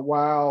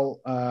 While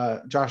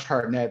Josh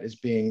Hartnett is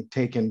being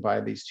taken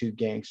by these two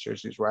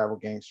gangsters, these rival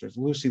gangsters,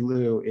 Lucy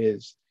Liu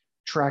is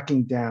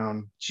tracking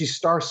down. She's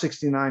star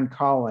 69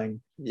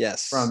 calling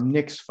from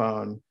Nick's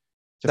phone.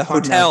 The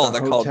hotel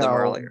that called them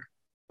earlier.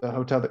 The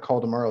hotel that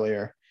called him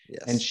earlier.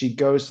 Yes. And she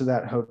goes to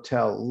that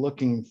hotel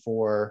looking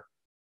for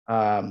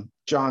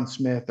John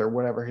Smith or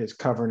whatever his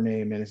cover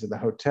name is at the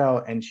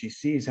hotel. And she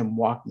sees him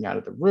walking out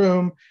of the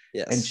room.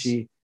 Yes. And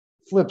she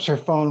flips her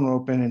phone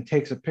open and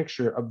takes a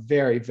picture, a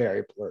very,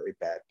 very blurry,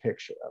 bad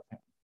picture of him.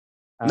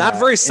 Not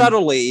very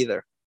subtly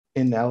either.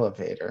 In the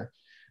elevator.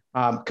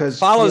 Because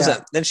follows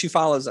him. Then she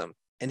follows him.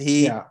 And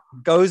he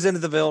goes into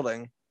the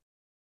building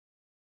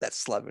that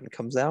Slevin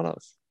comes out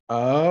of.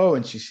 Oh,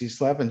 and she sees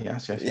Slevin.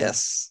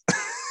 Yes.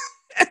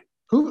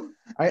 Who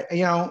I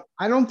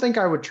don't think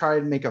I would try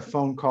to make a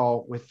phone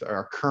call with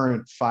our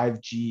current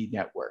 5G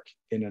network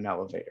in an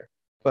elevator,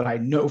 but I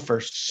know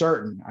for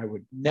certain I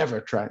would never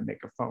try to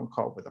make a phone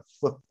call with a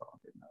flip phone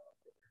in an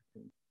elevator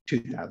in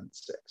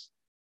 2006.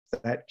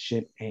 That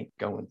shit ain't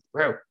going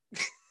through.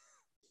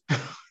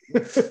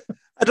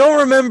 I don't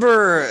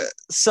remember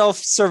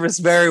self-service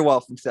very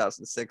well from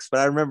 2006, but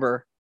I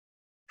remember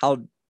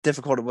how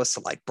difficult it was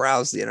to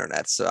browse the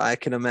internet. So I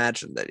can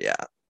imagine that,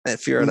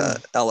 if you're in an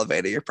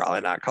elevator, you're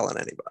probably not calling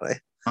anybody.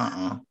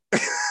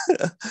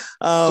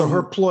 So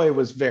her ploy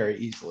was very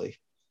easily.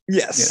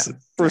 Yes.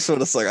 Bruce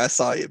Willis I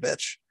saw you,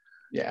 bitch.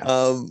 Yeah.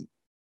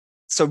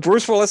 So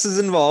Bruce Willis is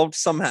involved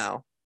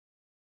somehow.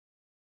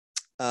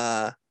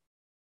 And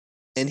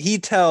he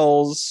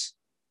tells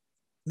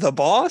the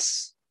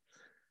boss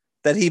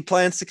that he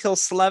plans to kill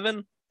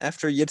Slevin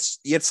after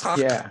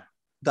Yitzhak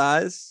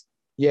dies.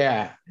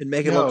 Yeah. And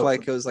make it look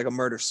like it was like a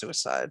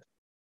murder-suicide.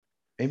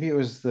 Maybe it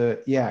was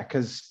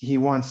because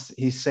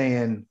he's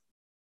saying,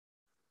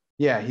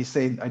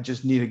 I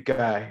just need a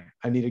guy.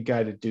 I need a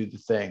guy to do the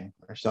thing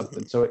or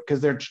something. So, because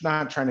they're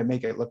not trying to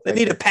make it look they like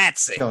need a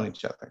patsy. Killing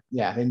each other.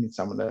 Yeah, they need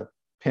someone to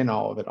pin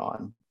all of it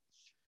on.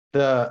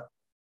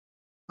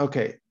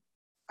 okay,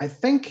 I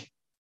think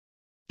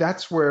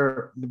that's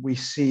where we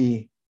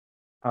see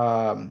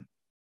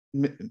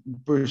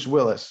Bruce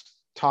Willis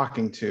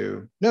talking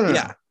to no.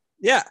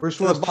 Yeah, Bruce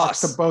Willis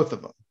talks to both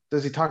of them.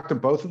 Does he talk to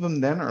both of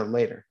them then or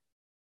later?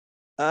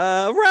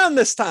 Around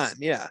this time,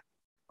 yeah.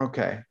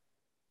 Okay.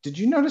 Did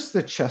you notice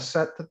the chess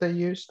set that they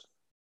used?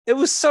 It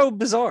was so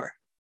bizarre.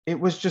 It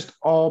was just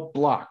all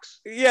blocks.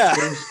 Yeah.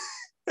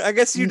 I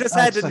guess you just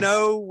had to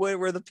know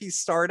where the piece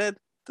started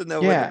to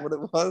know what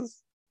it was.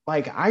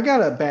 Like, I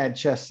got a bad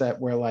chess set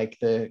where like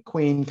the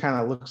queen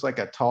kind of looks like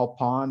a tall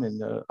pawn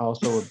and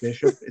also a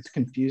bishop. It's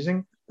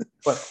confusing,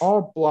 but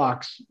all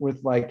blocks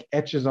with like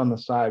etches on the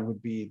side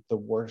would be the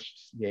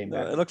worst game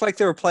ever. It looked like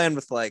they were playing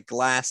with like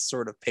glass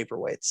sort of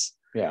paperweights.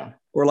 Yeah.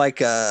 Or like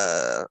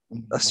a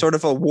sort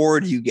of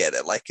award you get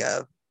at like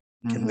a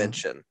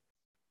convention.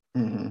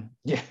 Mm-hmm.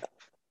 Yeah.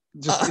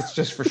 It's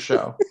just for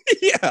show.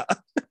 Yeah.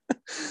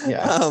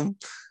 Yeah.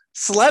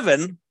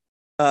 Slevin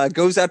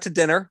goes out to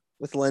dinner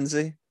with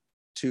Lindsay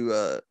to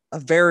a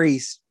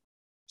very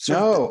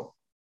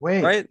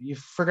wait, right? You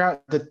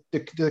forgot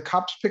the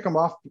cops pick him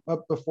up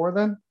before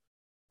then?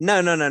 No.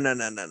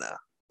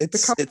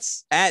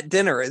 It's at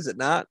dinner, is it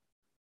not?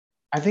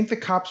 I think the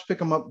cops pick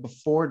him up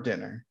before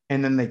dinner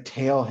and then they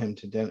tail him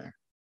to dinner.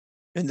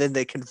 And then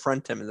they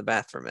confront him in the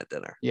bathroom at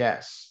dinner.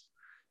 Yes.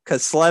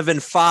 Because Slevin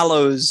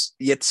follows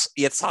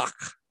Yitzhak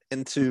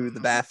into the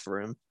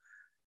bathroom.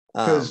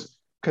 Because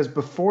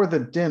before the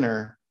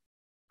dinner,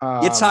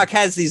 Yitzhak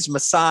has these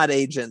Mossad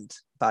agent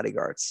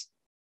bodyguards.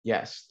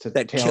 Yes,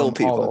 that kill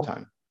people all the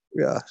time.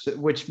 Yeah,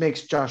 which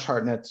makes Josh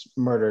Hartnett's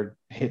murder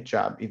hit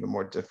job even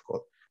more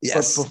difficult.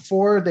 Yes. But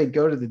before they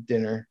go to the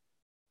dinner,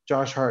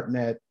 Josh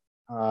Hartnett,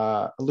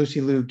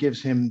 Lucy Liu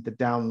gives him the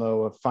down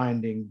low of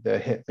finding the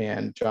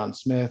hitman John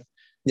Smith.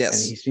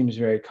 Yes, and he seems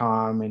very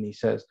calm, and he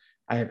says,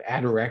 "I have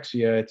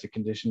anorexia. It's a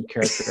condition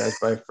characterized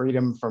by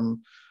freedom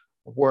from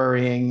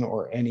worrying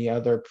or any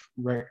other."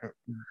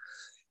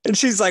 And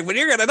she's like, "Well,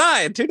 you're gonna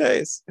die in 2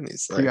 days." And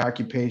he's like,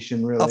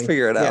 "Preoccupation, really? I'll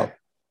figure it out."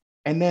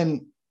 And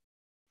then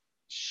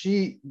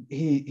he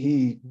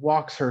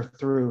walks her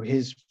through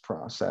his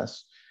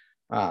process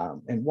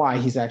and why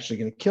he's actually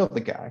going to kill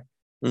the guy.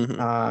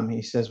 Mm-hmm.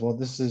 He says, "Well,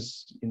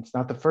 it's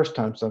not the first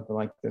time something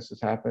like this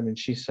has happened." And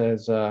she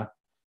says,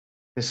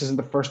 "This isn't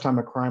the first time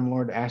a crime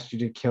lord asked you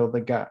to kill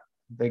the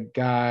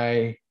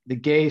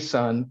gay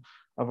son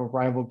of a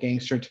rival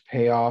gangster to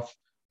pay off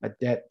a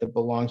debt that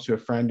belongs to a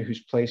friend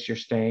whose place you're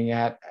staying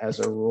at as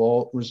a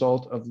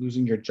result of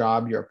losing your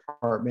job, your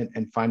apartment,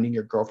 and finding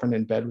your girlfriend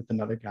in bed with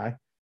another guy."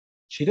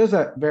 She does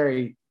that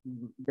very,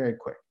 very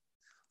quick.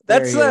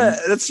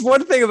 That's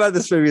one thing about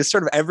this movie is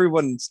sort of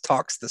everyone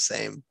talks the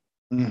same.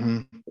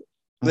 Mm-hmm.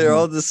 They're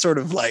all just sort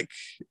of like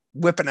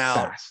whipping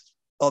out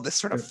all this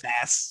sort of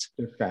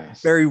They're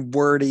fast, very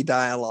wordy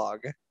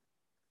dialogue.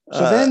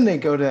 So then they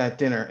go to that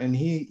dinner, and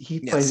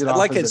he plays it off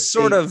like as a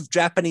sort of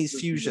Japanese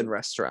fusion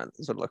restaurant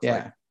is what it looks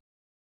like.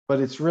 But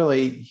it's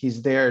really,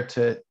 he's there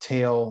to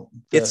tail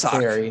the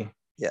fairy.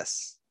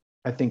 Yes.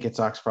 I think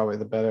Itzhak's probably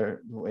the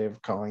better way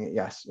of calling it.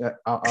 Yes.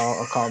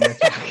 I'll call him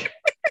Itzhak.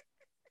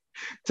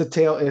 To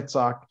tail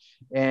Itzhak.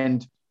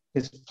 And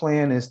his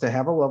plan is to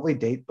have a lovely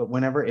date, but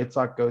whenever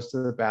Itzhak goes to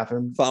the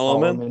bathroom,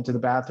 follow him into the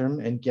bathroom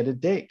and get a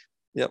date.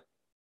 Yep.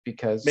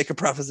 Because make a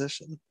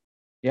proposition.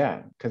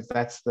 Yeah, because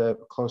that's the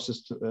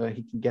closest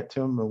he can get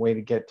to him, a way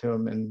to get to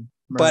him and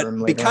murder him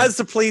later. Because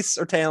the police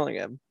are tailing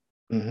him.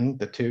 Mm-hmm,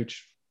 the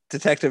Tooch.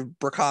 Detective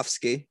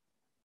Brokowski,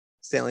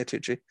 Stanley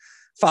Tucci,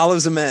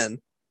 follows him in.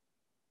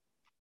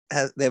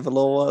 They have a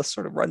little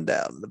sort of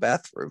rundown in the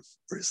bathroom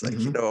where he's like,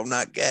 I'm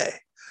not gay.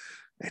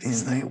 And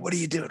he's like, what are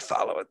you doing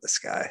following this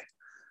guy?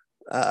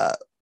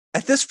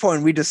 At this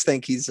point, we just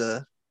think he's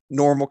a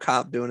normal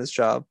cop doing his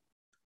job.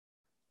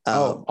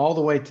 All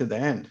the way to the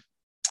end.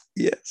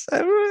 Yes.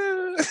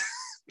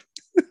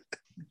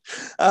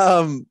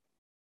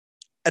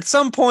 At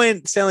some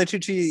point, Stanley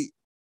Tucci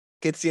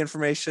gets the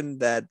information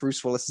that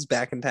Bruce Willis is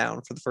back in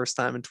town for the first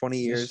time in 20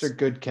 years. Mr.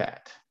 Good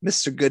Cat.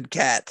 Mr. Good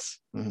Cat.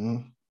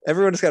 Mm-hmm.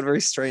 Everyone's got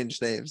very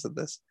strange names in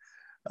this.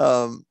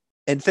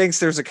 And thinks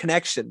there's a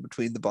connection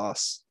between the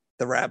boss,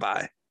 the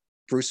rabbi,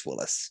 Bruce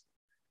Willis,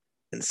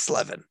 and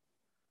Slevin.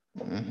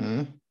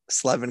 Mm-hmm.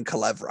 Slevin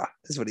Kalevra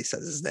is what he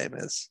says his name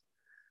is.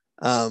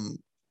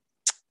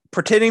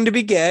 Pretending to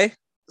be gay,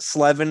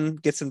 Slevin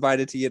gets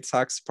invited to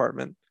Yitzhak's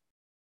apartment.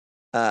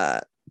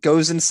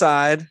 Goes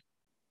inside.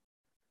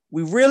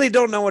 We really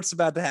don't know what's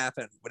about to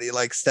happen, but he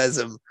says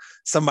him,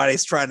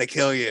 somebody's trying to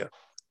kill you.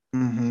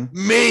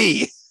 Mm-hmm.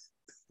 Me.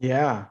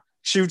 Yeah.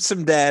 Shoots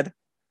him dead.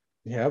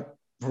 Yep.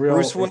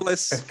 Bruce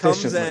Willis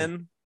comes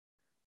in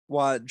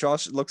while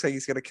Josh looks like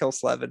he's going to kill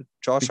Slevin.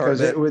 Josh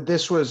Hartnett.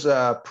 This was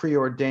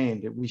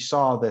preordained. We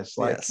saw this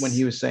when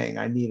he was saying,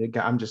 I need a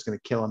guy. I'm just going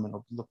to kill him and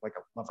it'll look like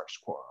a lover's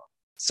quarrel.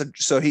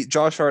 So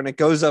Josh Hartnett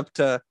goes up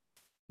to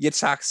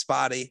Yitzhak's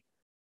body.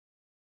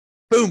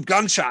 Boom,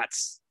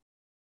 gunshots.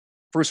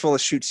 Bruce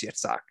Willis shoots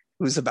Yitzhak,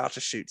 who's about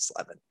to shoot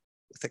Slevin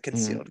with a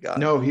concealed gun.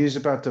 No, he was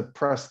about to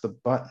press the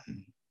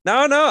button.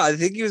 No, I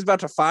think he was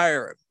about to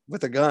fire him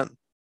with a gun.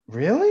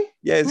 Really?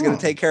 Yeah, he's going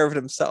to take care of it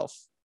himself.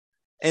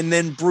 And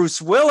then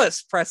Bruce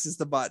Willis presses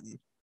the button.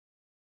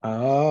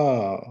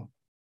 Oh.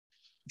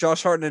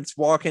 Josh Hartnett's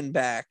walking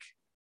back.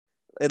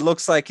 It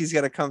looks like he's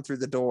going to come through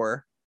the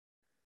door.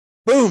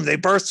 Boom, they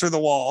burst through the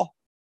wall.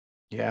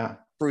 Yeah.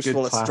 Bruce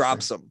Willis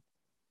drops him.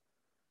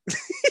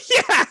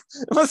 Yeah,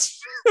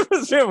 must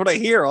be able to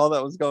hear all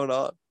that was going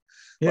on.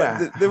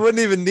 Yeah. They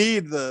wouldn't even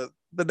need the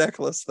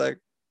necklace thing.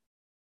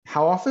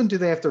 How often do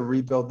they have to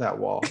rebuild that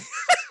wall?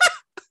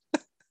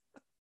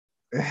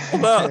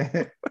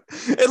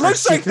 It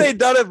looks like they've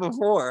done it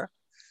before.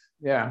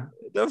 Yeah.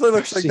 It definitely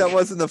looks like that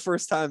wasn't the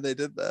first time they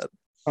did that.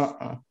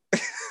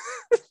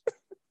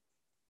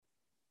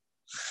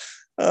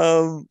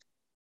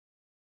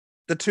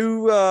 The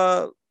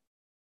two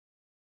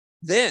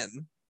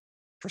then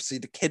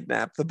proceed to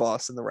kidnap the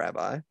boss and the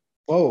rabbi.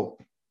 Oh,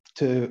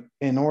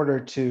 in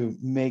order to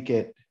make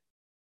it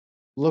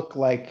look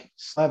like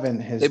Slevin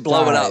has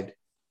blow it up.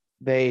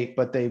 They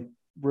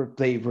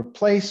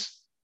replace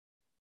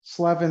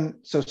Slevin.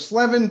 So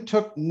Slevin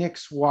took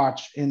Nick's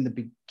watch in the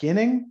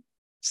beginning.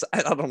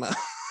 I don't know.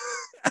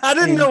 I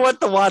didn't know what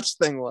the watch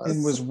thing was.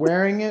 And was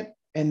wearing it,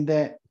 and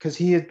that because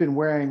he had been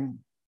wearing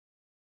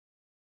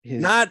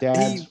his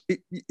dad's.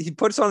 He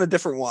puts on a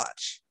different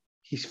watch.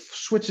 He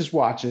switches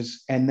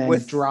watches and then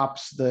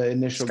drops the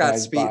initial Scott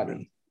guy's Speedman.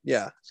 body.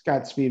 Yeah.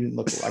 Scott Speedman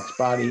lookalikes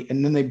body.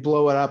 And then they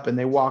blow it up and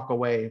they walk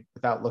away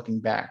without looking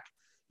back.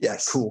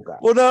 Yes. Like, cool guy.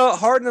 Well, no,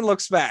 Hartnett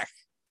looks back.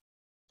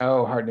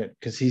 Oh, Hartnett,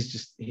 because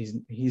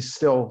he's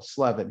still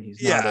Slevin.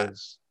 He's not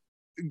as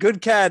good.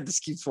 Cat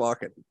just keeps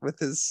walking with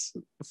his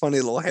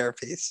funny little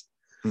hairpiece.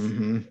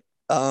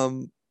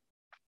 Mm-hmm.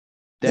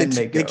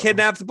 They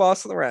kidnap the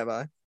boss and the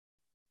rabbi.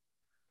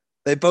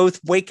 They both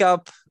wake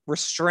up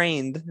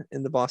restrained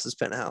in the boss's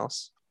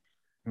penthouse,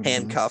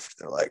 handcuffed.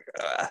 They're like,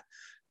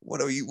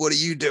 what are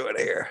you doing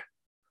here?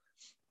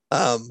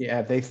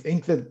 Yeah, they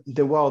think that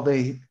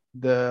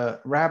the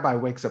rabbi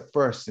wakes up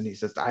first and he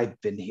says, I've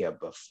been here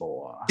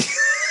before.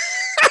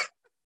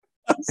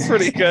 That's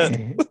pretty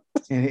good.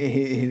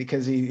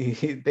 Because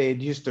they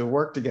had used to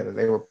work together.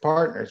 They were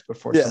partners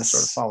before some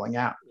sort of falling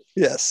out.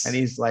 Yes. And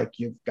he's like,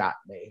 you've got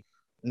me.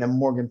 And then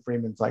Morgan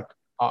Freeman's like,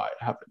 I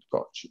haven't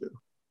got you.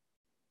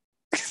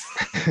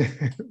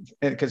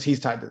 Because he's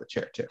tied to the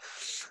chair too.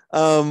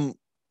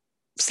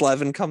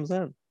 Slevin comes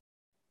in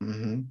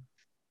and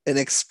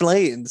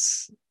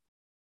explains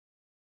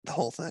the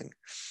whole thing.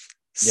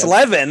 Yep.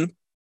 Slevin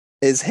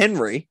is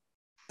Henry,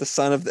 the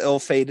son of the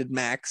ill-fated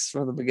Max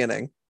from the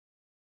beginning.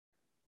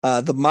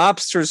 The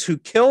mobsters who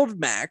killed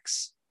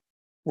Max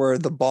were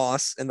the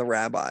boss and the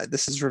rabbi.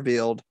 This is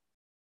revealed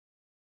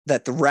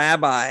that the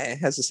rabbi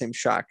has the same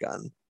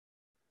shotgun.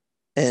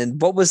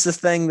 And what was the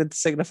thing that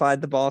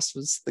signified the boss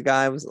was the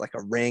guy? Was it like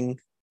a ring?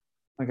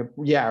 A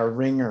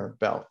ring or a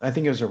belt. I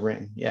think it was a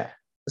ring. Yeah.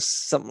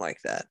 Something like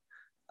that.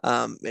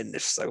 And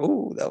it's just like,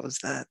 oh, that was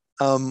that.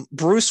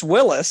 Bruce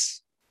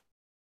Willis,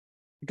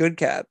 Good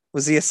Cat,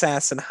 was the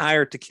assassin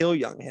hired to kill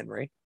young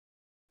Henry,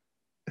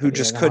 who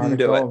just couldn't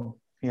do it.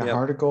 Yeah,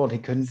 heart of gold. He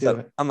couldn't do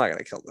it. I'm not going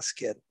to kill this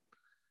kid.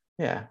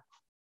 Yeah.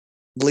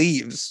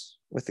 Leaves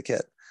with the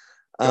kid.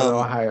 Go to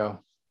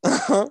Ohio.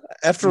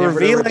 After never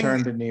revealing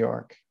return to New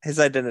York, his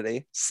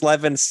identity,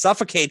 Slevin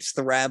suffocates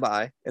the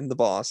rabbi and the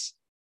boss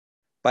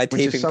by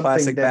taping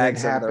plastic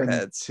bags over their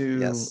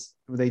heads.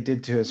 They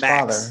did to his Max.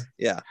 father.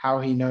 Yeah. How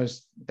he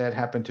knows that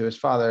happened to his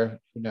father,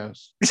 who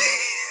knows?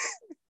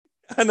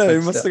 I know, he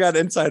must have got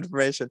inside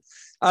information.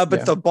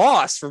 But the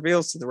boss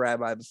reveals to the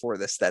rabbi before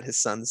this that his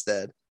son's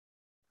dead.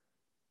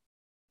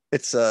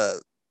 It's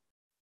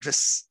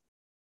just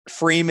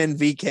Freeman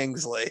v.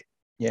 Kingsley.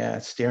 Yeah,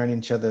 staring in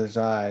each other's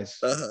eyes.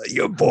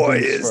 Your boy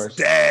is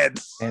dead.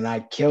 And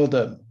I killed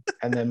him.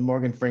 And then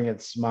Morgan Freeman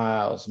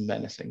smiles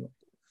menacingly.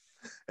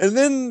 And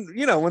then,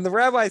 when the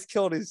rabbi's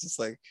killed, he's just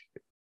like,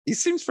 he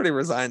seems pretty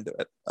resigned to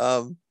it.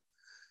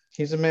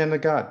 He's a man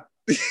of God.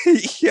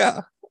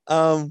 Yeah.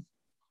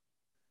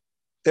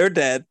 They're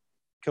dead,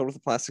 killed with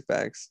the plastic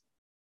bags.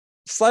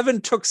 Slevin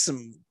took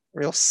some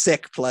real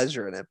sick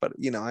pleasure in it, but,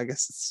 I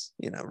guess it's,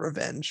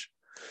 revenge.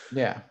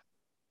 Yeah.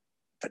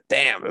 But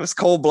damn, it was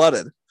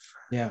cold-blooded.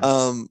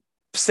 Yeah.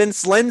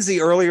 Since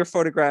Lindsay earlier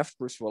photographed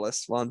Bruce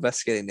Willis while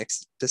investigating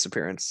Nick's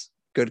disappearance,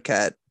 Good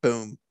Cat,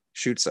 boom,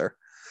 shoots her.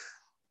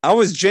 I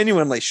was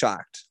genuinely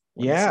shocked.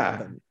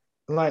 Yeah.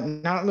 Like,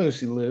 not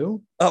Lucy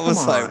Liu. I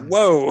was like,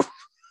 whoa.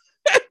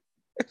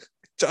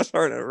 Josh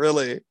Hartnett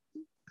really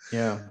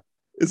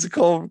is a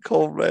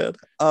cold man.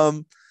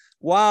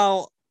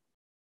 While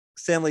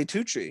Stanley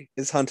Tucci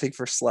is hunting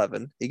for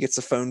Slevin, he gets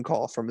a phone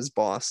call from his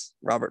boss,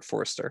 Robert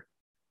Forster.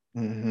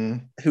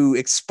 Who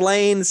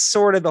explains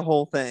sort of the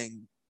whole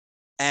thing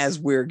as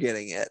we're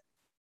getting it.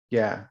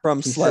 Yeah.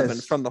 From Slevin,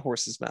 from the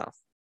horse's mouth.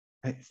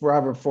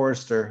 Robert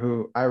Forster,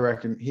 who I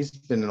reckon he's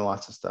been in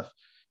lots of stuff.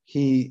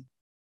 He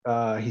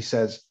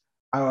says,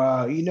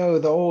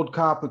 the old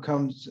cop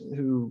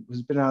who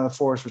has been out of the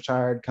force,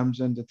 retired, comes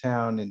into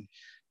town, and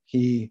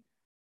he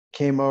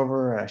came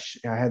over. I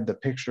had the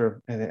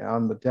picture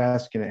on the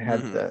desk, and it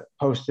had the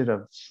posted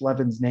of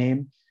Slevin's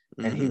name.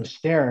 And he was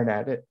staring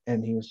at it,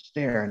 and he was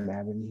staring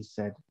at it, and he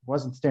said, he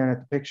wasn't staring at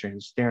the picture, he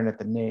was staring at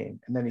the name.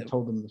 And then he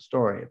told him the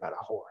story about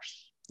a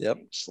horse. Yep.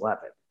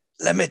 Slevin.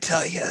 Let me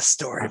tell you a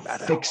story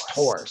about a fixed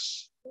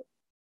horse.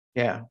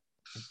 Yeah.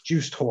 A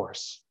juiced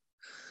horse.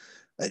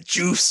 A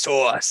juiced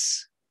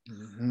horse.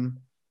 Mm-hmm.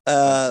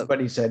 But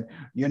he said,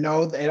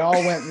 it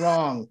all went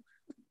wrong.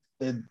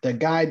 The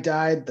guy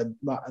died,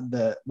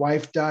 the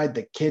wife died,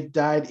 the kid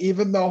died,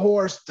 even the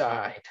horse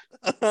died.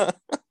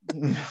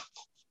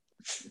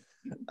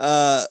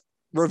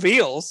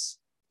 Reveals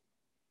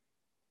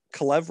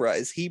Culebra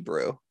is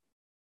Hebrew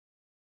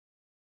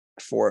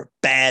for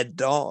bad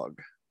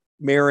dog,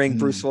 mirroring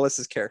Bruce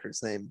Willis's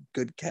character's name,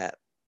 Good Cat.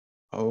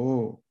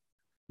 Oh,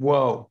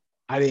 whoa.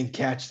 I didn't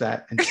catch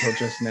that until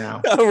just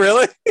now. Oh,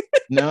 really?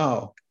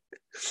 No.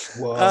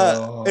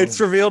 Whoa. It's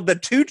revealed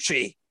that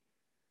Tucci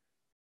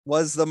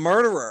was the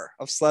murderer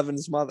of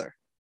Slevin's mother.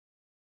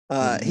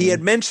 He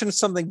had mentioned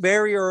something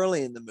very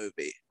early in the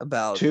movie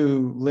about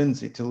to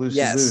Lucy Liu,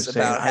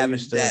 about having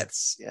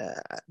debts. Yeah,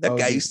 that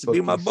guy used to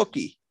be my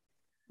bookie.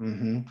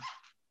 Mm-hmm.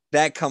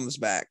 That comes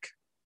back,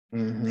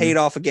 paid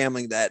off a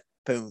gambling debt.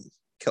 Boom,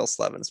 kills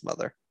Slevin's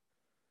mother.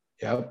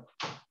 Yep,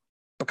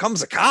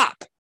 becomes a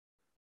cop.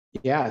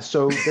 Yeah,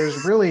 so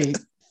there's really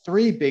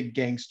 3 big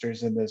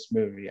gangsters in this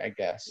movie, I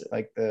guess.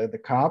 Like the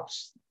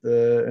cops,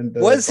 the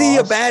was boss. He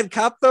a bad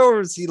cop though, or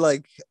was he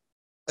like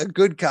a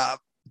good cop?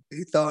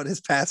 He thought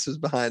his past was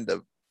behind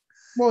him.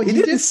 Well, he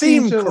didn't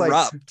seem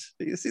corrupt.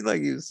 He seemed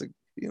like he was,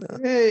 He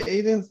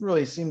didn't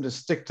really seem to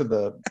stick to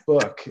the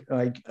book.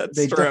 Like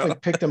they definitely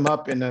picked him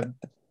up in a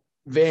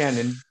van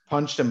and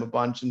punched him a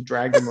bunch and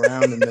dragged him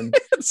around and then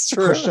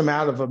pushed him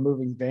out of a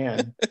moving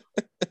van.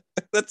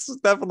 That's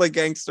definitely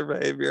gangster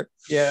behavior.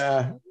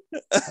 Yeah.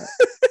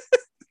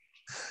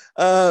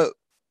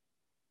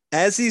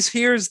 As he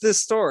hears this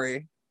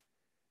story,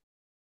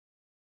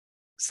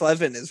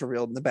 Slevin is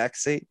revealed in the back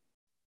seat.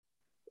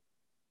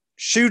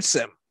 Shoots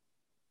him.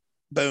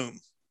 Boom.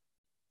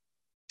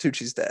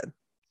 Tucci's dead.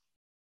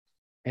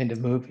 End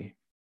of movie.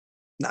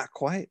 Not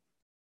quite.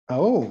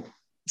 Oh.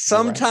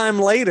 Sometime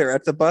later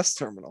at the bus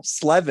terminal,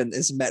 Slevin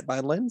is met by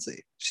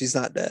Lindsay. She's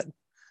not dead.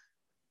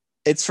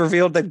 It's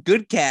revealed that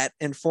Good Cat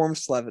informed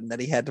Slevin that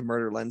he had to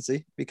murder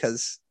Lindsay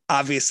because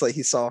obviously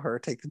he saw her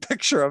take the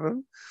picture of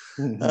him.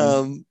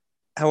 Mm-hmm.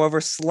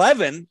 However,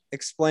 Slevin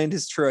explained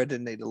his true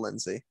identity to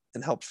Lindsay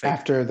and helped fake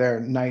after their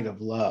night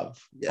of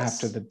love. Yes.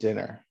 After the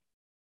dinner.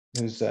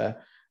 There's a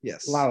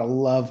lot of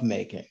love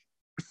making.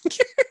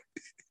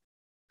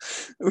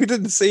 We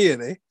didn't see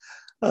any.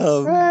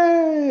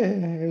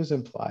 It was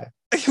implied.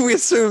 We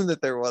assumed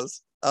that there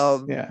was.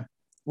 Yeah.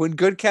 When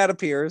Good Cat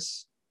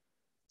appears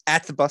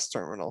at the bus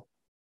terminal,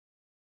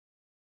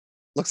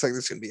 looks like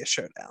there's going to be a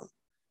showdown.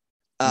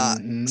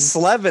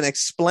 Slevin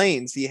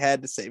explains he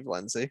had to save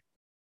Lindsay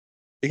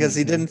because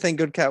he didn't think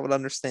Good Cat would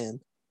understand.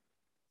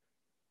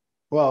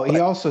 Well, he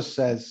also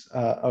says,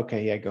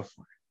 okay, yeah, go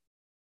for it.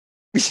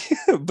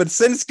 But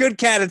since Good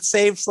Cat had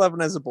saved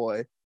Slevin as a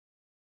boy,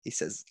 he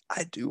says,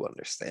 I do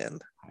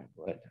understand. I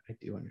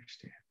do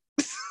understand.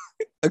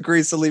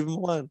 Agrees to leave him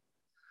alone.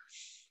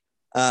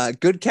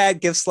 Good Cat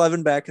gives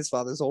Slevin back his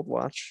father's old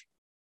watch.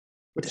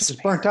 Which is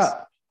burnt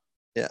up.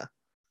 Yeah.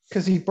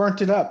 Because he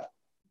burnt it up.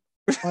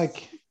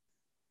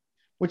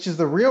 Which is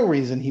the real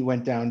reason he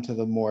went down to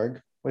the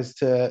morgue, was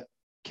to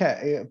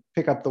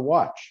pick up the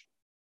watch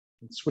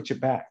and switch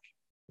it back.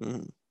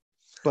 Mm.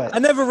 But I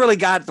never really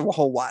got the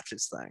whole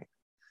watches thing.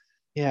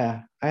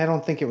 Yeah, I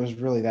don't think it was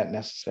really that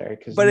necessary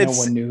because no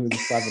one knew who the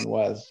Slevin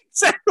was.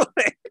 Exactly.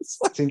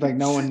 It seemed like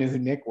no one knew who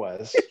Nick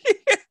was.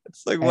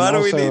 It's like, why do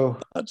we need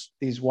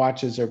these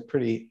watches are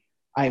pretty,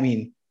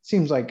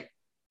 seems like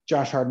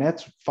Josh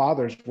Hartnett's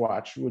father's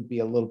watch would be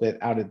a little bit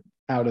out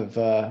of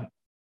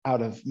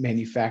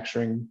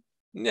manufacturing.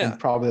 Yeah. And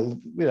probably,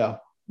 a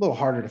little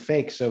harder to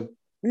fake. So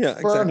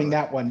burning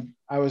that one,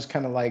 I was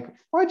kind of like,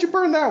 why'd you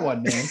burn that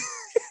one, man?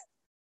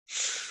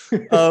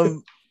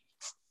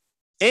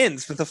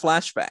 Ends with a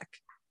flashback.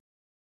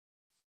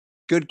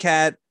 Good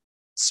Cat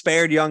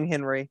spared young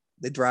Henry.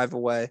 They drive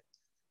away.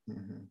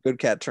 Mm-hmm. Good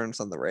Cat turns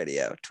on the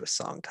radio to a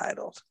song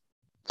titled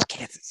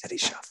Kansas City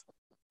Shuffle.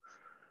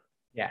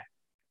 Yeah.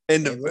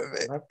 End of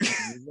movie.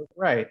 You look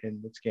right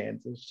in the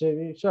Kansas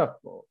City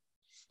Shuffle.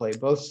 Play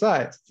both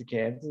sides. It's the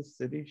Kansas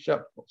City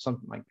Shuffle.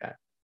 Something like that.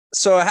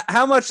 So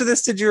how much of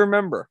this did you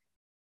remember?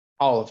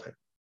 All of it.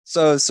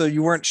 So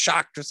you weren't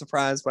shocked or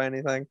surprised by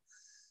anything?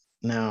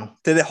 No.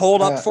 Did it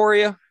hold up for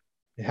you?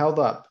 It held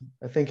up.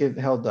 I think it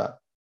held up.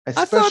 I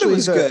thought it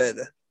was good.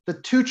 The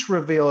Tooch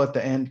reveal at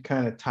the end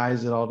kind of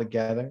ties it all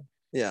together.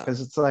 Yeah. Because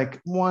it's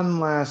like one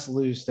last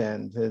loose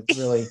end that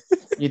really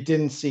you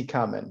didn't see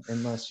coming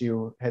unless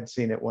you had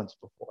seen it once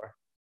before.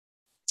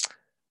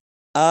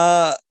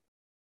 I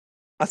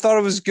thought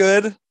it was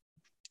good.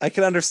 I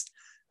can understand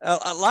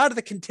a lot of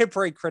the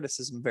contemporary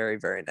criticism, very,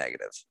 very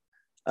negative.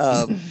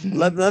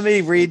 Let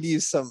me read you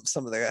some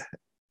of the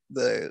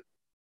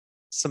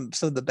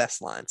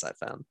best lines I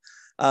found.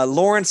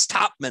 Lawrence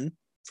Topman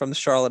from the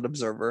Charlotte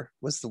Observer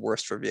was the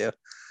worst review,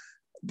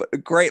 but a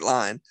great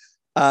line.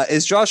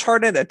 Is Josh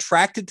Hartnett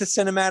attracted to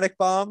cinematic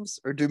bombs,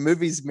 or do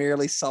movies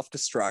merely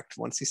self-destruct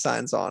once he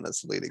signs on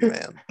as leading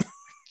man?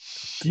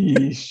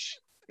 Sheesh.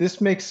 This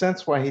makes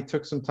sense why he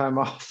took some time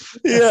off.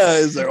 Yeah,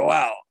 is there?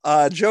 Wow.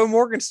 Joe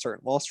Morgenstern,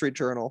 Wall Street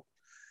Journal.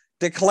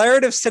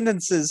 Declarative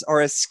sentences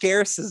are as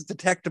scarce as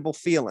detectable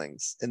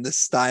feelings in this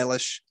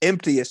stylish,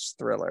 empty-ish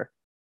thriller.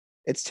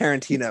 It's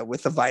Tarantino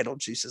with the vital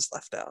juices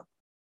left out.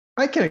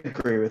 I can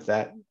agree with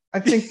that. I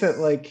think that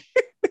like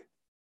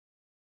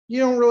you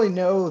don't really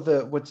know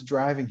what's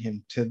driving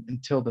him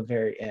until the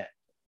very end.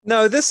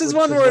 No, this is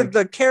one where like,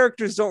 the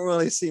characters don't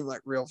really seem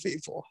like real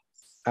people.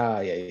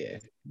 Yeah.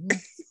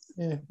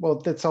 Yeah. Well,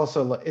 that's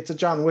also it's a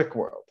John Wick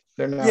world.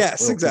 They're not.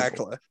 Yes,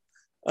 exactly.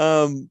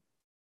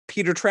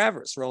 Peter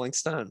Travers, Rolling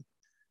Stone.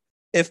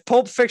 If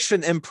Pulp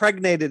Fiction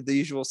impregnated The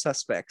Usual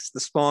Suspects, The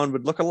Spawn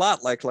would look a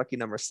lot like Lucky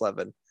Number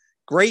 11.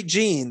 Great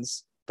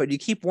genes, but you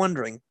keep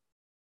wondering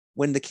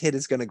when the kid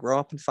is going to grow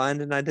up and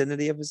find an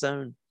identity of his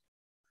own.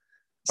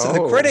 So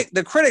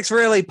the critics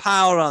really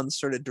piled on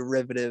sort of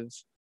derivative,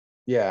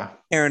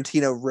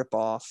 Tarantino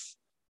ripoff.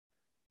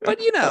 But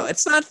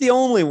it's not the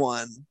only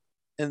one,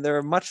 and there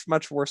are much,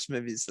 much worse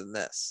movies than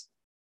this.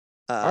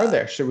 Are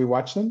there? Should we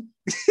watch them?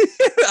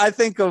 I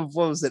think of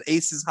what was it,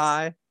 Aces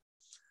High?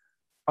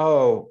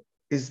 Oh,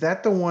 is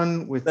that the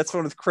one with? That's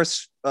one with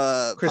Chris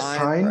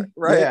Pine,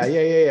 right?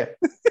 Yeah.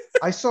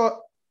 I saw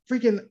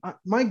freaking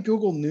my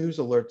Google News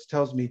alerts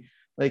tells me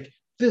like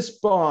this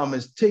bomb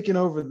is taking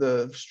over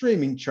the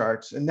streaming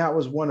charts, and that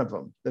was one of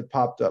them that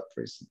popped up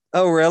recently.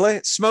 Oh, really?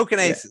 Smoking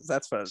Aces.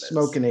 That's what it is.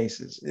 Smoking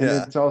Aces. And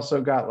it's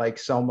also got like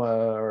Selma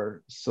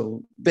or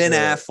Ben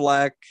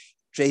Affleck,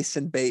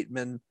 Jason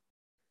Bateman,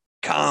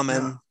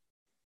 Common,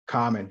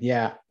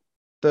 yeah.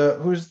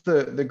 Who's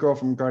the girl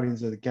from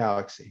Guardians of the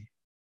Galaxy?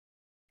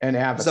 And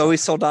Avatar. Zoe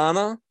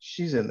Saldana.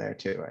 She's in there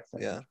too, I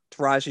think. Yeah.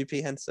 Taraji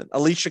P. Henson.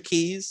 Alicia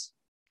Keys.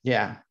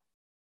 Yeah.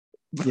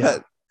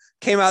 But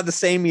came out the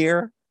same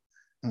year.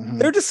 Mm-hmm.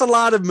 There are just a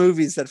lot of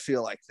movies that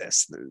feel like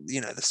this.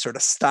 The sort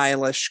of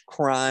stylish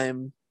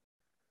crime.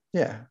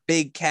 Yeah.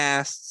 Big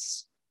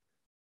casts.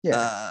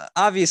 Yeah.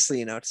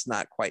 Obviously, it's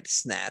not quite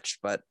Snatch,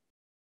 but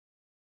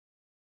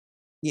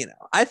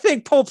I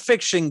think Pulp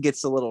Fiction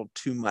gets a little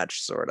too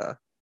much sort of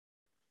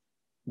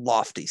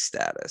lofty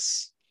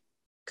status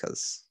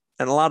because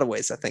in a lot of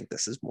ways I think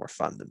this is more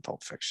fun than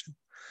Pulp Fiction.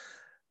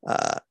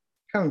 Kind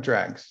of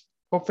drags.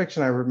 Pulp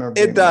Fiction, I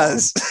remember it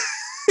does.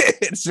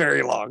 It's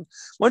very long.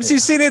 Once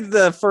you've seen it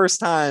the first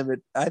time,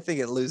 I think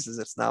it loses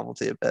its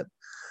novelty a bit.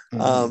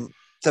 Mm-hmm.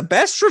 The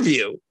best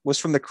review was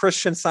from the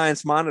Christian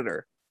Science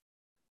Monitor.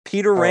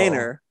 Peter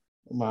Rayner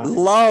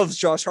loves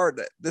Josh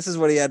Hartnett. This is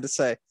what he had to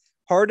say.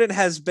 Hartnett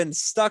has been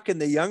stuck in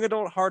the young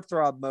adult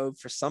heartthrob mode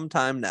for some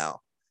time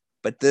now,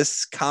 but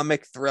this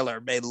comic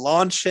thriller may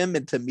launch him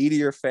into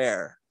meteor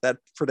fare. That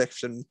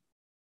prediction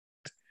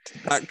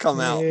did not come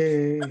out.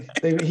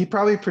 He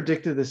probably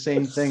predicted the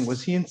same thing.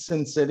 Was he in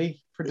Sin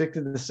City?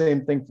 Predicted the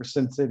same thing for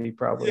Sin City,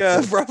 probably.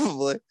 Yeah,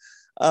 probably.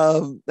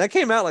 That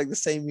came out like the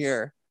same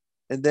year.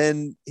 And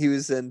then he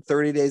was in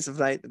 30 Days of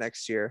Night the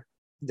next year.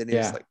 Then he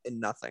was like in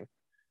nothing.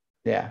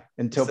 Yeah,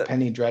 until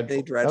Penny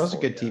Dreadful. That was a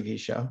good TV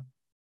show.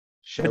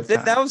 But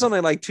that was only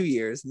like 2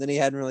 years, and then he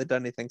hadn't really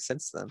done anything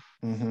since then.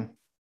 Mm-hmm.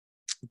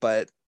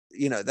 But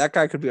that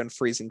guy could be on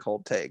Freezing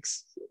Cold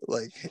Takes.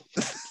 Like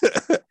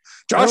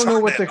Josh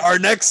Hartnett, our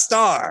next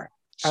star.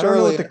 I don't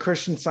know what the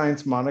Christian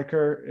Science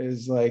moniker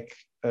is like.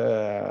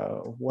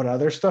 What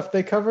other stuff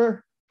they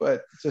cover,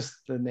 but just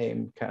the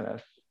name kind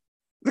of.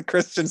 The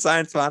Christian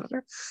Science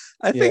Monitor.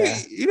 I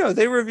think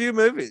they review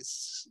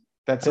movies.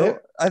 That's it.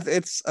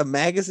 It's a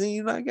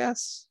magazine, I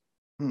guess.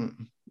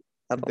 And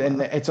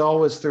it's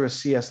always through a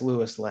C.S.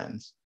 Lewis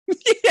lens.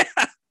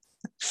 Yeah,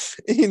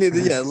 you need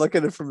to look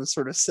at it from a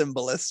sort of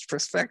symbolist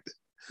perspective.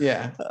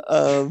 Yeah.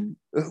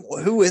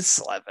 Who is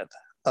Slevin?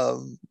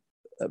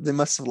 They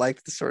must have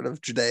liked the sort of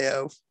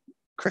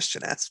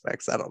Judeo-Christian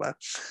aspects. I don't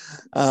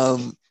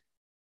know.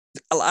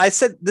 I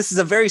said this is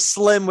a very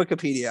slim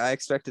Wikipedia. I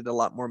expected a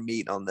lot more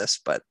meat on this,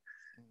 but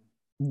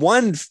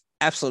one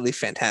absolutely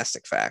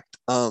fantastic fact.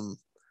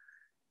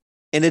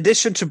 In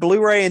addition to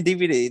Blu-ray and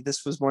DVD,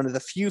 this was one of the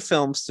few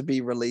films to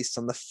be released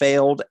on the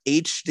failed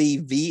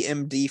HD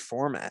VMD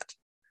format.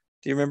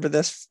 Do you remember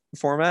this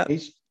format?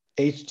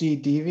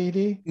 HD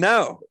DVD?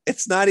 No,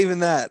 it's not even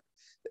that.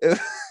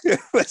 It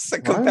was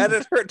a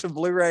competitor to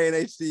Blu-ray and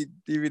HD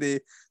DVD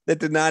that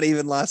did not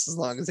even last as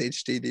long as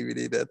HD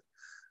DVD did.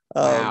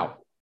 Wow.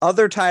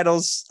 Other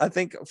titles, I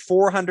think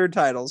 400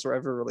 titles were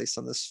ever released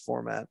on this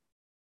format.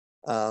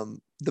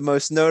 The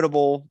most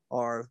notable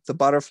are The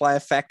Butterfly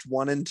Effect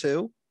 1 and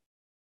 2.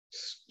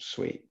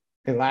 Sweet.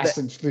 It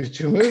lasted through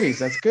 2 movies.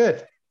 That's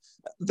good.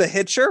 The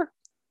Hitcher.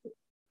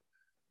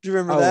 Do you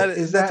remember that?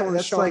 Is that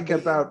that's like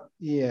about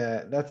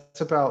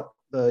that's about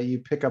you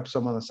pick up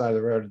someone on the side of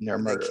the road and they're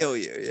murdered. They kill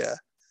you, yeah.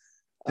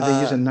 Did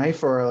they use a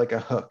knife or like a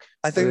hook?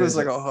 I think it was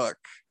like a hook.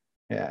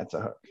 Yeah, it's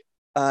a hook.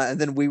 And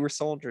then We Were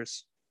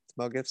Soldiers.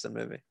 Mel Gibson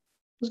movie. It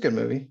was a good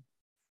movie.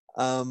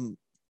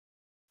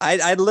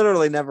 I'd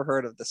literally never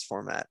heard of this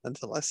format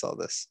until I saw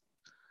this.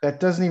 That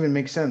doesn't even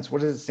make sense.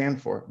 What does it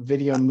stand for?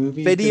 Video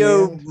movie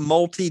Video demand?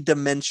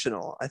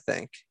 multi-dimensional, I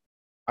think.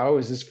 Oh,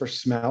 is this for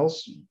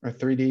smells or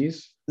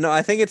 3Ds? No,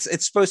 I think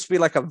it's supposed to be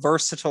like a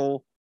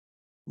versatile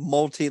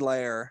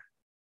multi-layer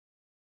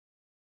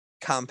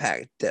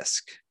compact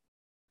disc.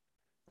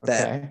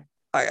 That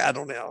I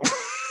don't know.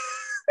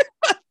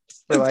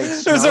 Like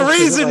there's a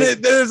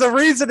reason there's a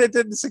reason it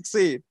didn't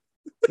succeed.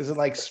 Does it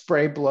like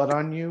spray blood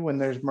on you when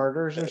there's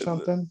murders or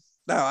something?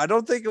 No, I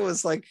don't think it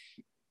was like,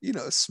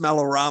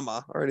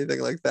 smellorama or anything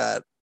like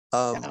that.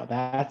 No,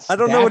 I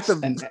don't know what the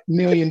 $1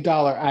 million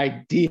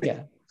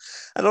idea.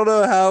 I don't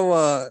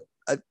know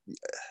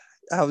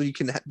how you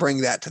can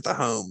bring that to the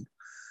home.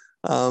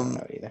 I don't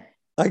know either.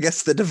 I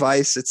guess the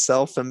device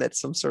itself emits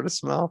some sort of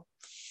smell,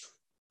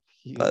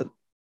 but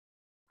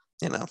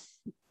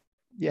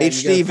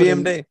HD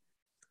VMD.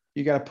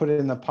 You got to put it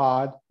in the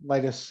pod,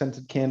 light a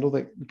scented candle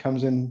that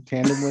comes in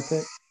tandem with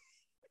it.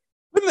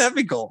 Wouldn't that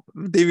be cool?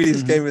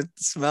 DVDs came with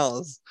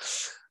smells.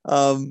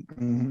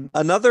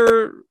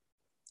 Another,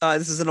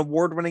 this is an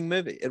award-winning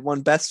movie. It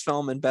won Best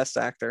Film and Best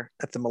Actor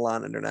at the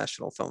Milan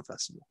International Film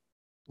Festival.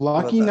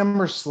 Lucky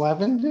Number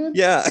 11 did?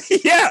 Yeah.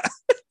 Yeah.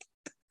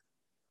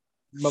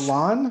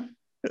 Milan,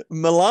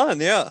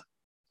 yeah.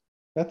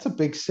 That's a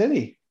big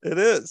city. It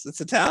is.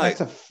 It's Italian.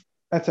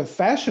 That's a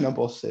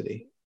fashionable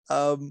city.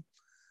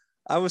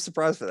 I was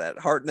surprised for that.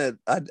 Hartnett,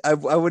 I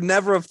would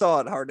never have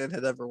thought Hartnett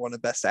had ever won a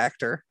Best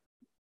Actor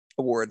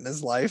award in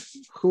his life.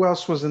 Who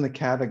else was in the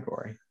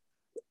category?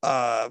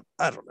 I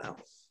don't know.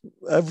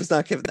 I was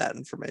not given that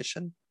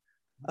information.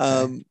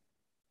 Okay.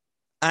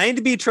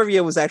 IMDb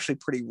trivia was actually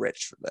pretty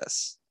rich for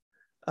this.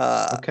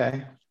 I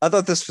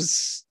thought this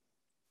was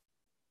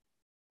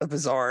a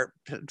bizarre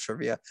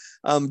trivia.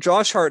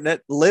 Josh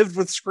Hartnett lived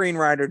with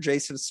screenwriter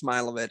Jason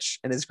Smilovich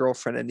and his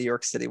girlfriend in New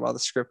York City while the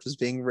script was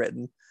being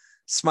written.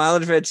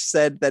 Smilovich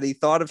said that he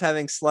thought of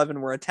having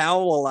Slevin wear a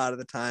towel a lot of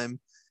the time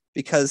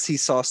because he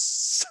saw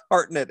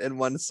Hartnett in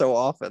one so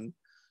often.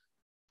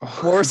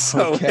 More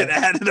so, it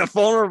added a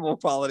vulnerable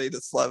quality to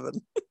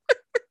Slevin.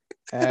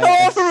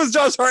 How often was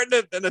Josh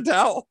Hartnett in a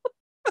towel?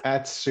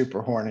 That's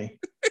super horny.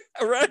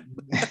 Right?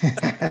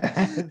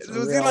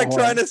 Was he like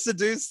trying to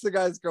seduce the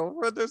guy's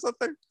girlfriend or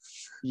something?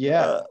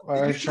 Yeah.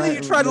 Usually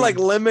you try to like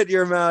limit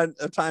your amount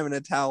of time in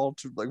a towel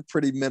to like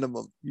pretty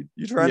minimum. You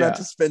try not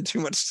to spend too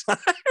much time.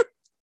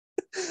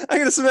 I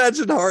can just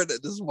imagine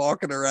Hartnett just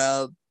walking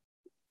around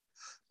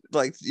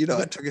like,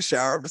 I took a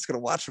shower. I'm just going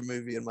to watch a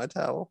movie in my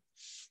towel.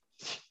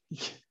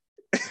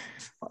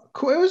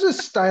 Cool. It was a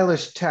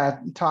stylish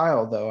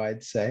tile, though,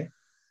 I'd say.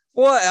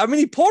 Well, I mean,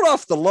 he pulled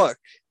off the look.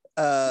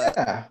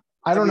 I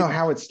don't know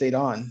how it stayed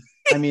on.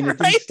 I mean, it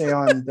didn't stay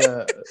on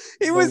the.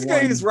 He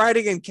was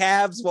riding in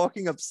cabs,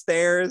 walking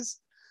upstairs.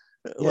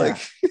 Yeah. Like,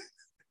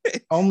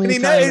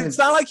 it's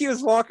not like he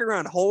was walking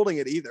around holding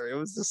it either. It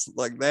was just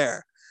like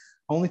there.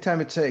 Only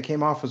time it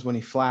came off was when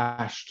he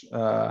flashed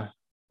Lucy.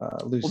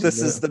 Well,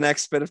 this is the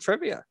next bit of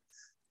trivia.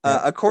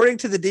 According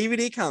to the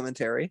DVD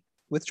commentary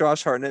with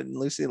Josh Hartnett and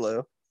Lucy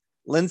Liu,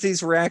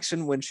 Lindsay's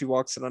reaction when she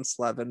walks in on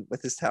Slevin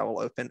with his towel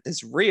open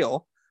is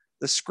real.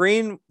 The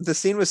scene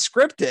was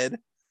scripted,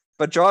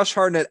 but Josh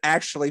Hartnett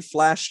actually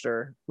flashed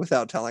her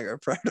without telling her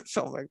prior to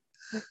filming.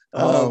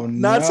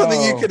 Not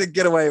something you could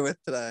get away with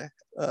today.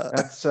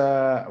 That's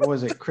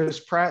was it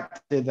Chris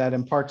Pratt did that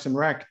in Parks and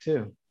Rec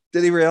too?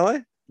 Did he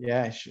really?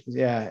 Yeah,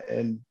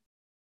 and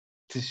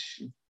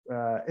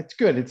it's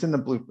good. It's in the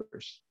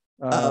bloopers.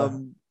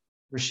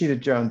 Rashida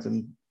Jones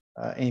and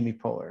Amy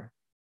Poehler.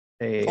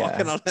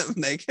 Walking on him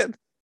naked.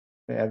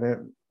 Yeah,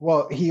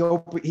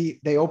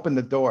 they opened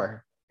the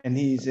door and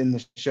he's in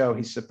the show.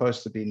 He's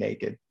supposed to be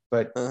naked,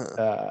 but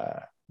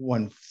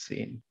one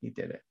scene he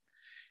did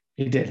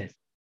it.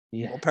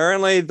 Yeah. Well,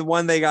 apparently the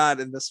one they got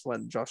in this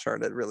one, Josh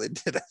Hartnett really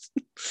did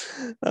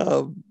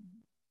it.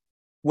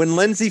 When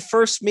Lindsay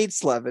first meets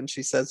Slevin,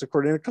 she says,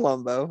 according to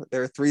Columbo,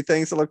 there are 3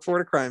 things to look for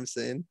at a crime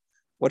scene.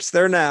 What's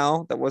there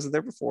now that wasn't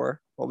there before?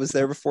 What was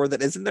there before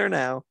that isn't there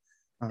now?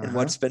 And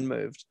what's been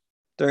moved?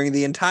 During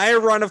the entire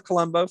run of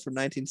Columbo from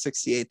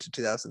 1968 to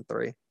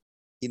 2003,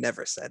 he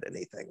never said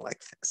anything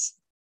like this.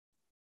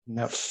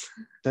 Nope.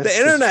 The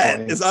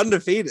internet is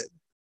undefeated.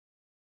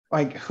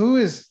 Like, who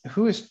is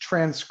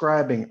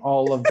transcribing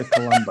all of the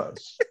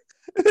Columbos?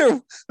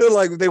 they're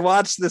like, they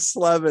watched this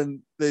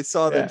Slevin, they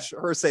saw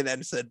her say that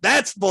and said,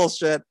 that's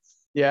bullshit.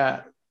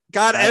 Yeah.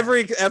 Got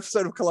every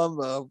episode of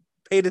Columbo,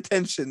 paid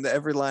attention to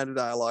every line of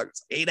dialogue.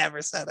 He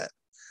never said it.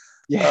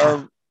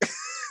 Yeah.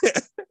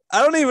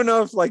 I don't even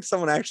know if like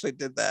someone actually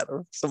did that or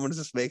if someone's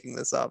just making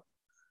this up.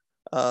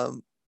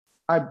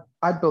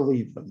 I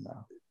believe them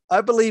though.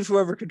 I believe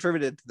whoever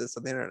contributed to this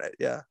on the internet.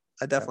 Yeah,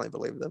 I definitely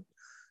believe them.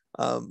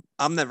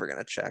 I'm never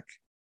gonna check.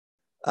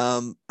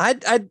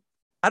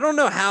 I don't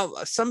know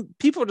how some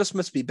people just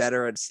must be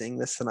better at seeing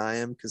this than I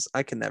am because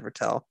I can never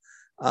tell.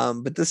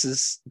 But this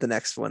is the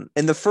next one.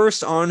 In the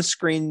first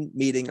on-screen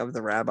meeting of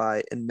the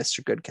rabbi and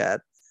Mr.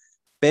 Goodcat,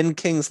 Ben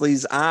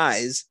Kingsley's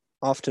eyes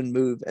often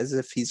move as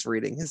if he's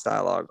reading his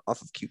dialogue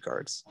off of cue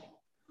cards.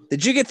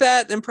 Did you get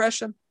that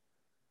impression?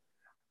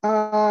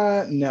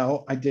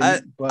 No, I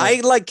didn't.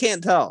 I like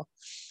can't tell.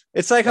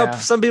 It's like how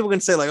some people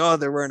can say like, oh,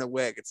 they're wearing a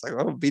wig. It's like,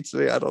 oh, it beats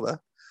me. I don't know.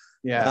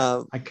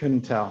 Yeah, I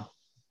couldn't tell.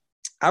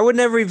 I would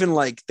never even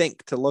like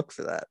think to look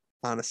for that,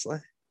 honestly.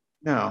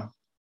 No.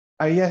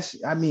 Yes,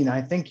 I mean,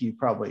 I think you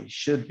probably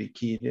should be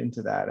keyed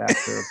into that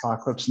after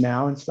Apocalypse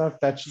Now and stuff.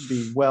 That should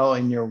be well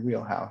in your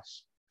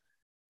wheelhouse.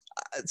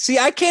 See,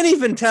 I can't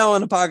even tell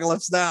in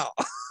Apocalypse Now.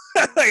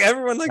 Like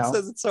everyone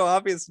says it's so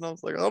obvious, and I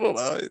was like, I don't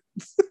know.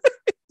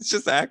 It's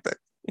just acting.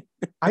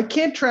 I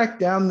can't track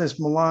down this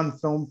Milan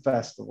Film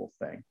Festival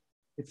thing.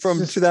 It's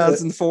from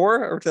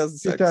 2004 or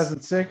 2006?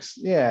 2006.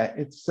 Yeah,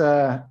 it's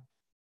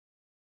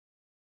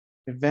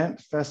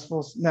event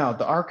festivals. No,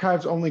 the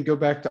archives only go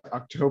back to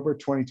October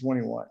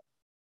 2021.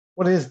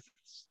 What is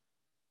this?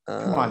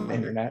 Come on,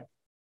 internet.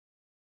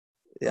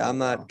 Yeah, I'm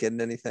not getting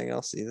anything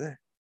else either.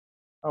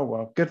 Oh,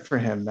 well, good for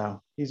him,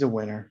 though. He's a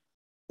winner.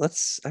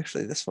 Let's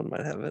actually, this one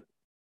might have it.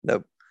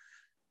 Nope.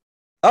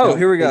 Oh, no,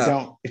 here we go.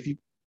 Don't. If you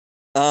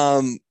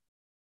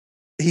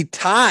he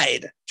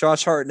tied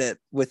Josh Hartnett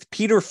with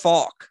Peter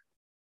Falk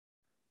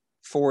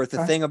for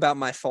The Thing About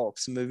My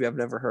Folks, a movie I've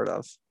never heard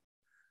of.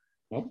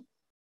 Nope.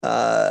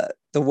 The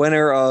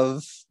winner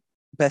of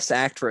Best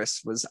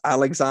Actress was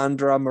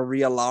Alexandra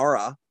Maria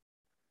Lara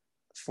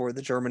for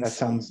the German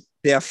film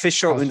Der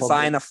Fischer und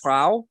seine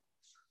Frau,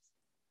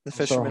 The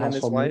Fisherman and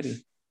His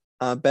Wife.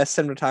 Best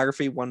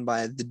cinematography won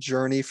by The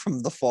Journey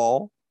from the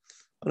Fall,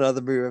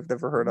 another movie I've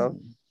never heard of.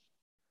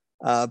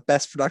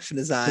 Best production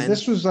design. So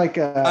this was like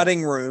a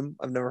Cutting Room.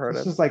 I've never heard of.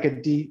 This was like a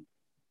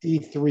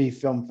D3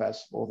 film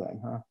festival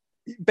then, huh?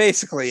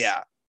 Basically,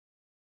 yeah.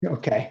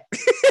 Okay.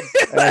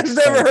 I've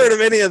never heard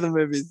of any of the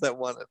movies that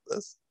won at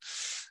this.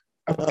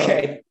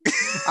 Okay.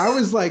 I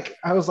was like,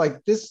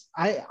 this.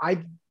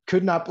 I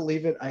could not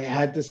believe it. I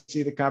had to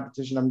see the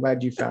competition. I'm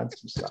glad you found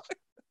some stuff.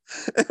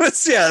 It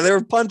was, yeah, they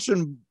were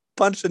punching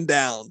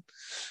down.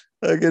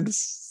 Like it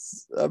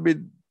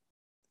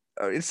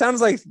sounds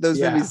like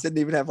those movies didn't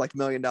even have like $1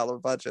 million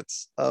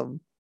budgets.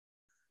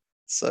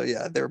 So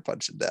yeah, they were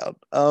punching down.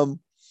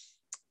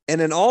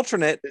 And an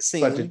alternate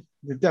scene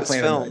was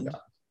filmed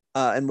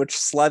in which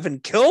Slevin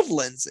killed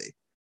Lindsay,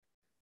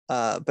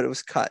 but it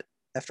was cut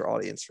after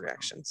audience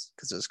reactions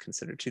because it was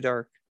considered too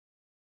dark.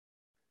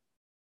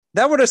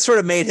 That would have sort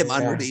of made him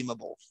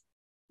unredeemable,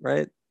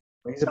 right?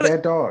 He's a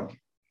bad dog.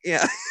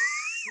 Yeah.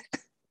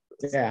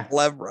 Yeah.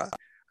 Levra.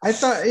 I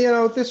thought,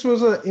 this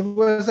was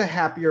a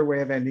happier way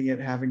of ending it,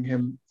 having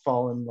him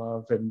fall in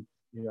love and,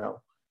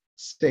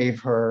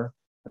 save her.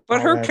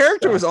 But her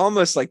character was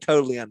almost like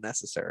totally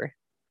unnecessary.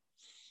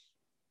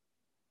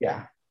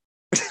 Yeah.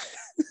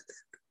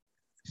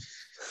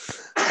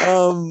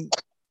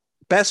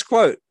 Best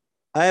quote.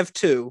 I have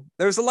two.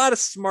 There was a lot of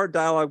smart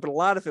dialogue, but a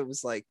lot of it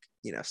was like,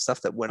 stuff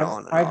that went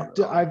on.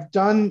 I've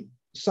done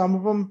some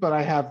of them, but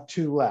I have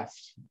two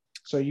left.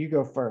 So you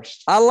go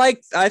first. I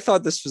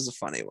thought this was a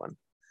funny one.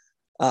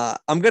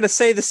 I'm going to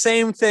say the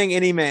same thing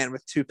any man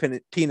with two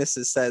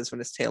penises says when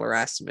his tailor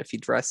asks him if he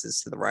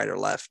dresses to the right or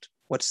left.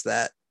 What's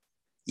that?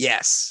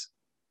 Yes.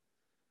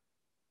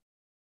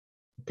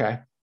 Okay.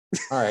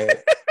 All right.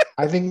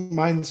 I think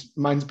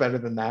mine's better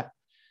than that.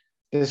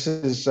 This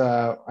is,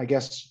 I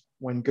guess,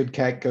 when Good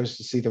Cat goes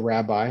to see the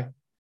rabbi,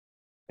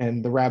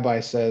 and the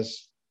rabbi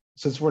says,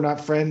 "Since we're not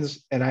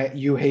friends and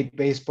you hate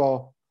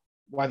baseball,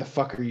 why the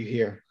fuck are you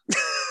here?"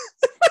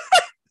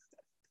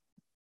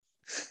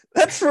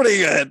 That's pretty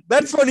good.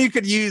 That's one you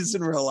could use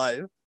in real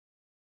life.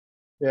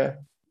 Yeah.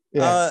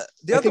 The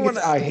other one,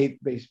 I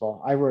hate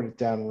baseball. I wrote it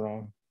down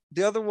wrong.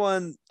 The other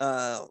one,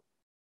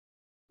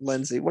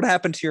 Lindsay, what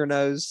happened to your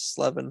nose,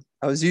 Slevin?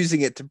 I was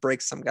using it to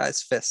break some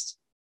guy's fist.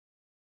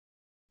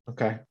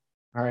 Okay.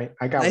 All right.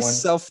 I got nice one.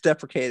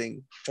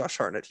 Self-deprecating Josh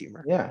Hartnett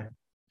humor. Yeah.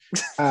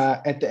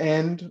 At the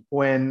end,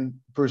 when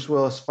Bruce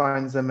Willis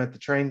finds them at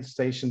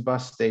the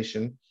bus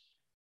station,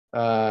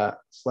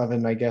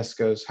 Slevin, I guess,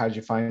 goes, "How'd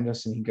you find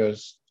us?" And he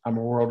goes, "I'm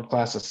a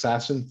world-class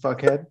assassin,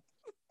 fuckhead."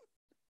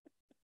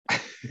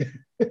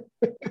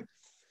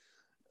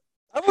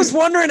 I was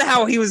wondering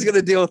how he was going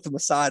to deal with the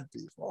Mossad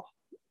people,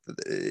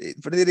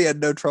 but then he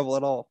had no trouble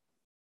at all.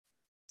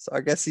 So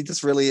I guess he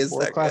just really is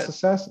world-class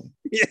assassin.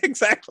 Yeah,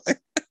 exactly.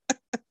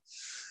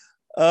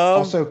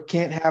 Also,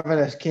 can't have it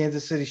as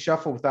Kansas City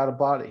Shuffle without a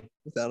body.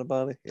 Without a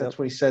body. That's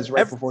what he says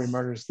right before he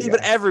murders the guy.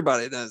 But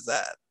everybody knows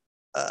that.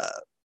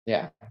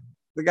 Yeah.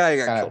 The guy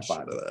who got killed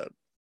for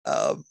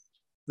that.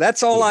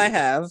 That's all I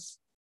have.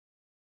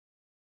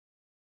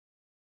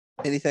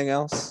 Anything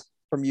else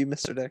from you,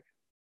 Mr. Dick?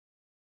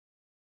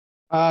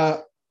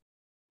 I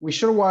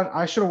should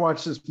have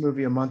watched this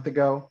movie a month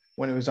ago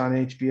when it was on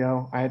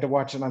HBO. I had to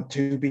watch it on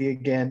Tubi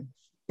again.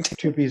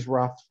 Tubi's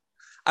rough.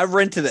 I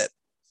rented it.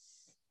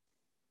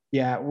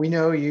 Yeah, we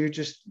know you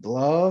just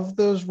love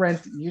those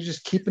you're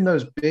just keeping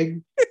those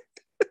big.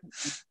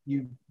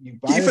 You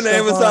buy keeping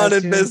Amazon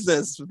in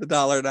business with the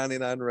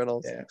 $1.99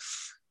 rentals.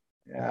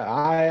 Yeah.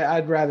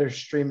 I'd rather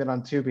stream it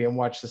on Tubi and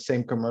watch the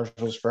same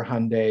commercials for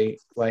Hyundai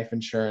life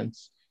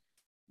insurance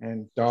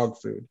and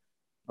dog food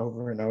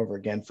over and over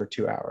again for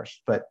 2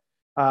 hours. But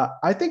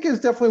I think it's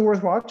definitely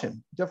worth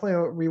watching. Definitely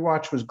a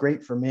rewatch was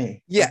great for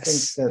me. Yes. I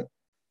think that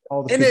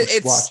all the and people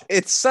should watch it.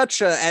 It's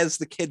such a, as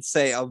the kids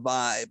say, a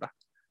vibe.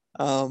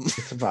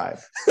 It's a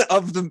vibe.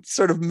 Of the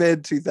sort of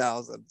mid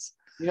 2000s.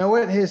 You know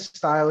what his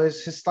style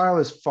is? His style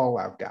is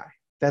Fallout Guy.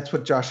 That's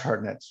what Josh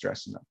Hartnett's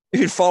dressing up.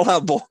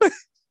 Fallout Boy.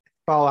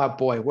 Fallout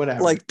Boy,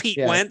 whatever. Like Pete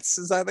Wentz,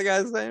 is that the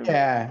guy's name?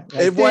 Yeah.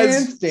 Like it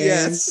was.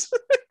 Yes.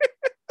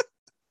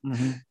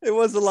 Mm-hmm. It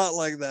was a lot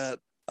like that.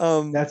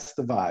 That's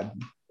the vibe.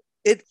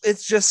 It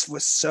just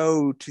was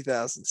so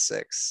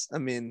 2006. I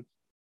mean,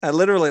 I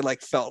literally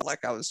like felt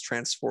like I was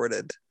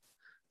transported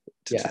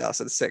to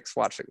 2006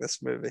 watching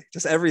this movie.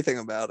 Just everything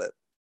about it.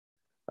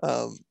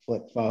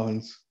 Flip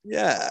phones.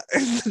 Yeah,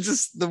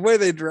 just the way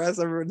they dress.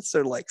 Everyone's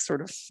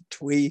sort of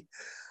twee.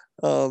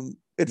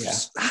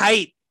 It's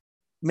height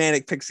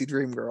Manic Pixie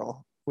Dream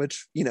Girl,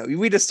 which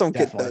we just don't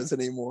get those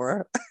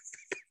anymore.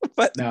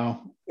 But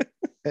no,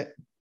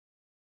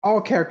 all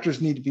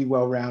characters need to be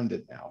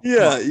well-rounded now.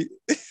 Yeah,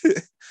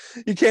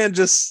 you can't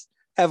just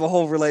have a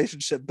whole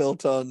relationship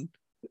built on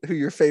who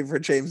your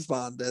favorite James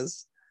Bond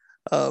is.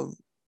 People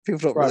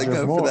don't really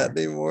go for that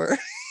anymore.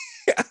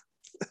 Yeah.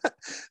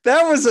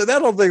 That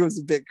whole thing was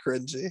a bit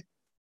cringy.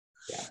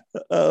 Yeah.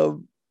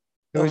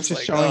 It was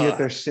just showing that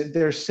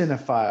they're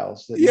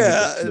cinephiles.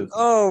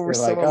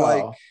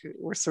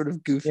 We're sort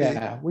of goofy.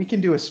 Yeah, we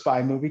can do a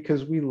spy movie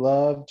because we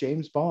love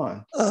James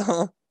Bond.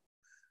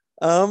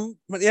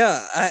 But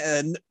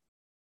yeah,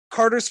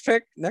 Carter's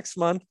Pick next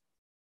month.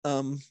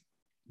 To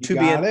be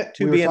announced.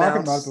 Talking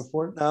about it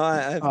before. No,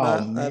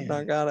 I've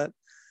not got it.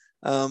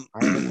 I'm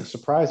gonna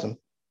surprise him.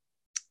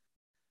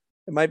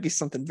 It might be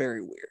something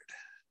very weird.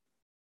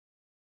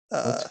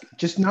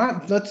 Let's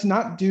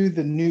not do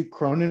the new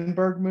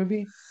Cronenberg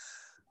movie.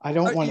 I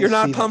don't want. You're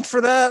not pumped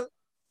for that?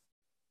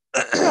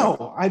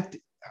 No, I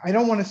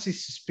don't want to see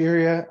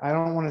Suspiria. I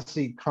don't want to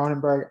see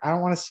Cronenberg. I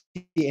don't want to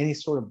see any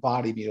sort of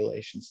body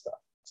mutilation stuff.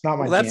 It's not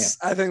my jam.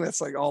 I think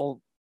that's like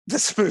all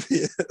this movie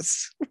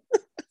is.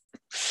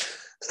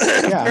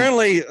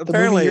 Apparently,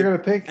 you're gonna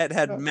pick, it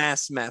had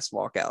mass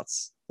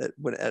walkouts at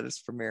its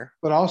premiere.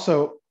 But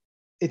also,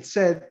 it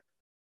said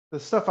the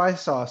stuff I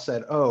saw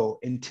said,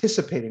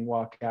 anticipating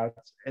walkouts,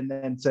 and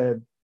then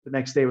said the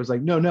next day was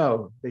like,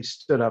 no, they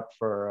stood up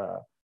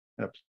for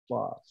an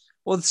applause.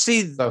 Well,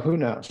 see, so who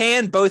knows?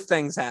 Can both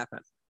things happen?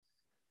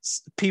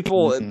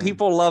 People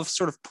love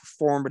sort of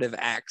performative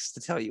acts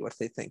to tell you what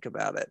they think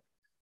about it.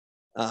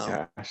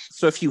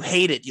 So if you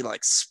hate it, you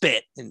like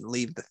spit and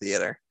leave the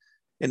theater,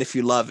 and if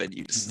you love it,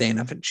 you just stand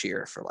up and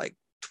cheer for like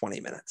 20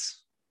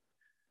 minutes.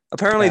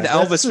 Apparently, the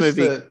Elvis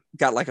movie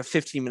got like a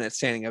 15-minute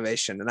standing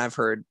ovation, and I've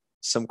heard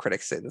some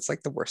critics say that's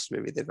like the worst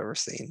movie they've ever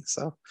seen.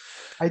 So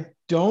I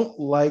don't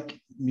like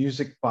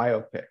music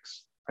biopics.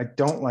 I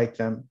don't like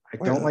them. I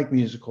don't like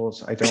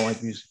musicals. I don't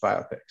like music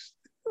biopics.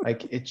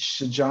 Like,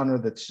 it's a genre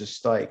that's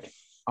just like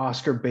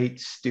Oscar bait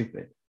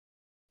stupid.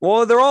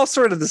 Well, they're all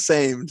sort of the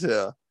same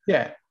too.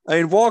 Yeah. I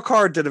mean, Walk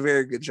Hard did a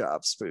very good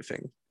job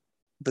spoofing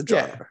the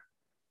genre.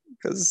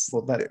 Because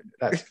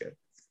that's good.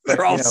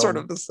 They're all sort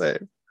of the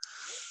same.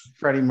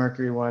 Freddie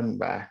Mercury one,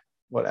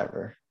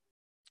 whatever.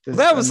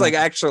 That was like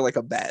actually like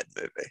a bad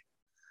movie.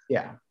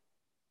 Yeah.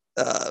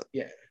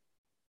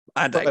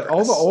 I digress. But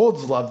all the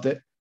olds loved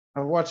it. I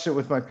watched it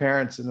with my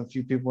parents and a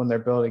few people in their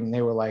building, and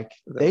they were like,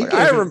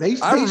 I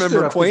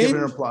remember Queen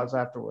giving an applause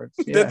afterwards.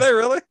 Yeah. Did they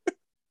really?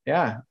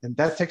 Yeah, and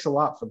that takes a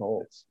lot for the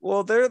olds.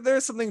 Well,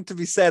 there's something to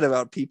be said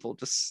about people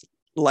just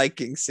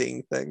liking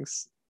seeing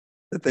things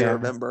that they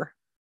remember,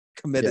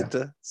 committed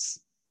to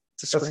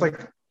That's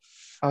like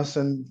us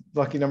and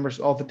Lucky Numbers,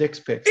 all the Dick's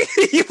picks.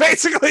 You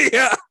basically,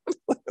 yeah.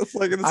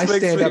 Like, I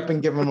stand up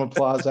and give them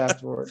applause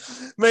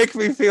afterwards. Make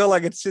me feel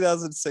like it's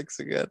 2006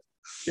 again.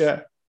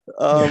 Yeah.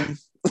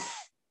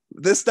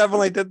 This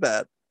definitely did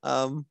that.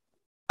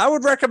 I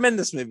would recommend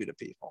this movie to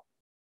people.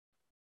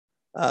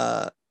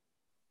 But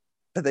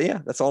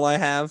that's all I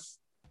have.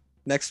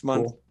 Next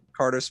month, cool.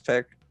 Carter's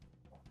Pick.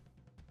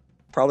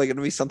 Probably going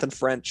to be something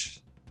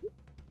French.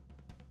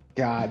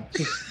 God,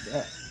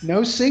 just,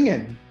 no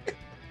singing.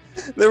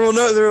 There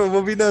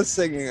will be no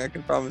singing. I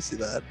can promise you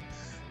that.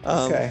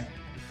 Okay.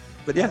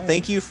 But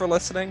thank you for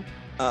listening.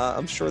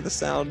 I'm sure the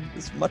sound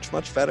is much,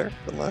 much better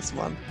than last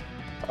month.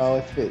 Well,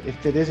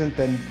 if it isn't,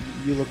 then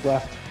you look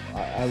left.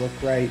 I look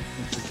right.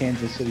 It's the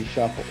Kansas City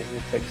Shuffle.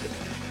 We'll fix it.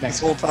 Next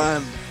whole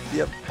time.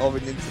 Yep. All we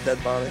need is a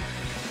dead body.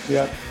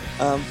 Yep.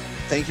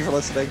 Thank you for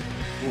listening.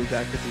 We'll be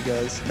back with you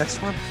guys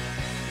next month.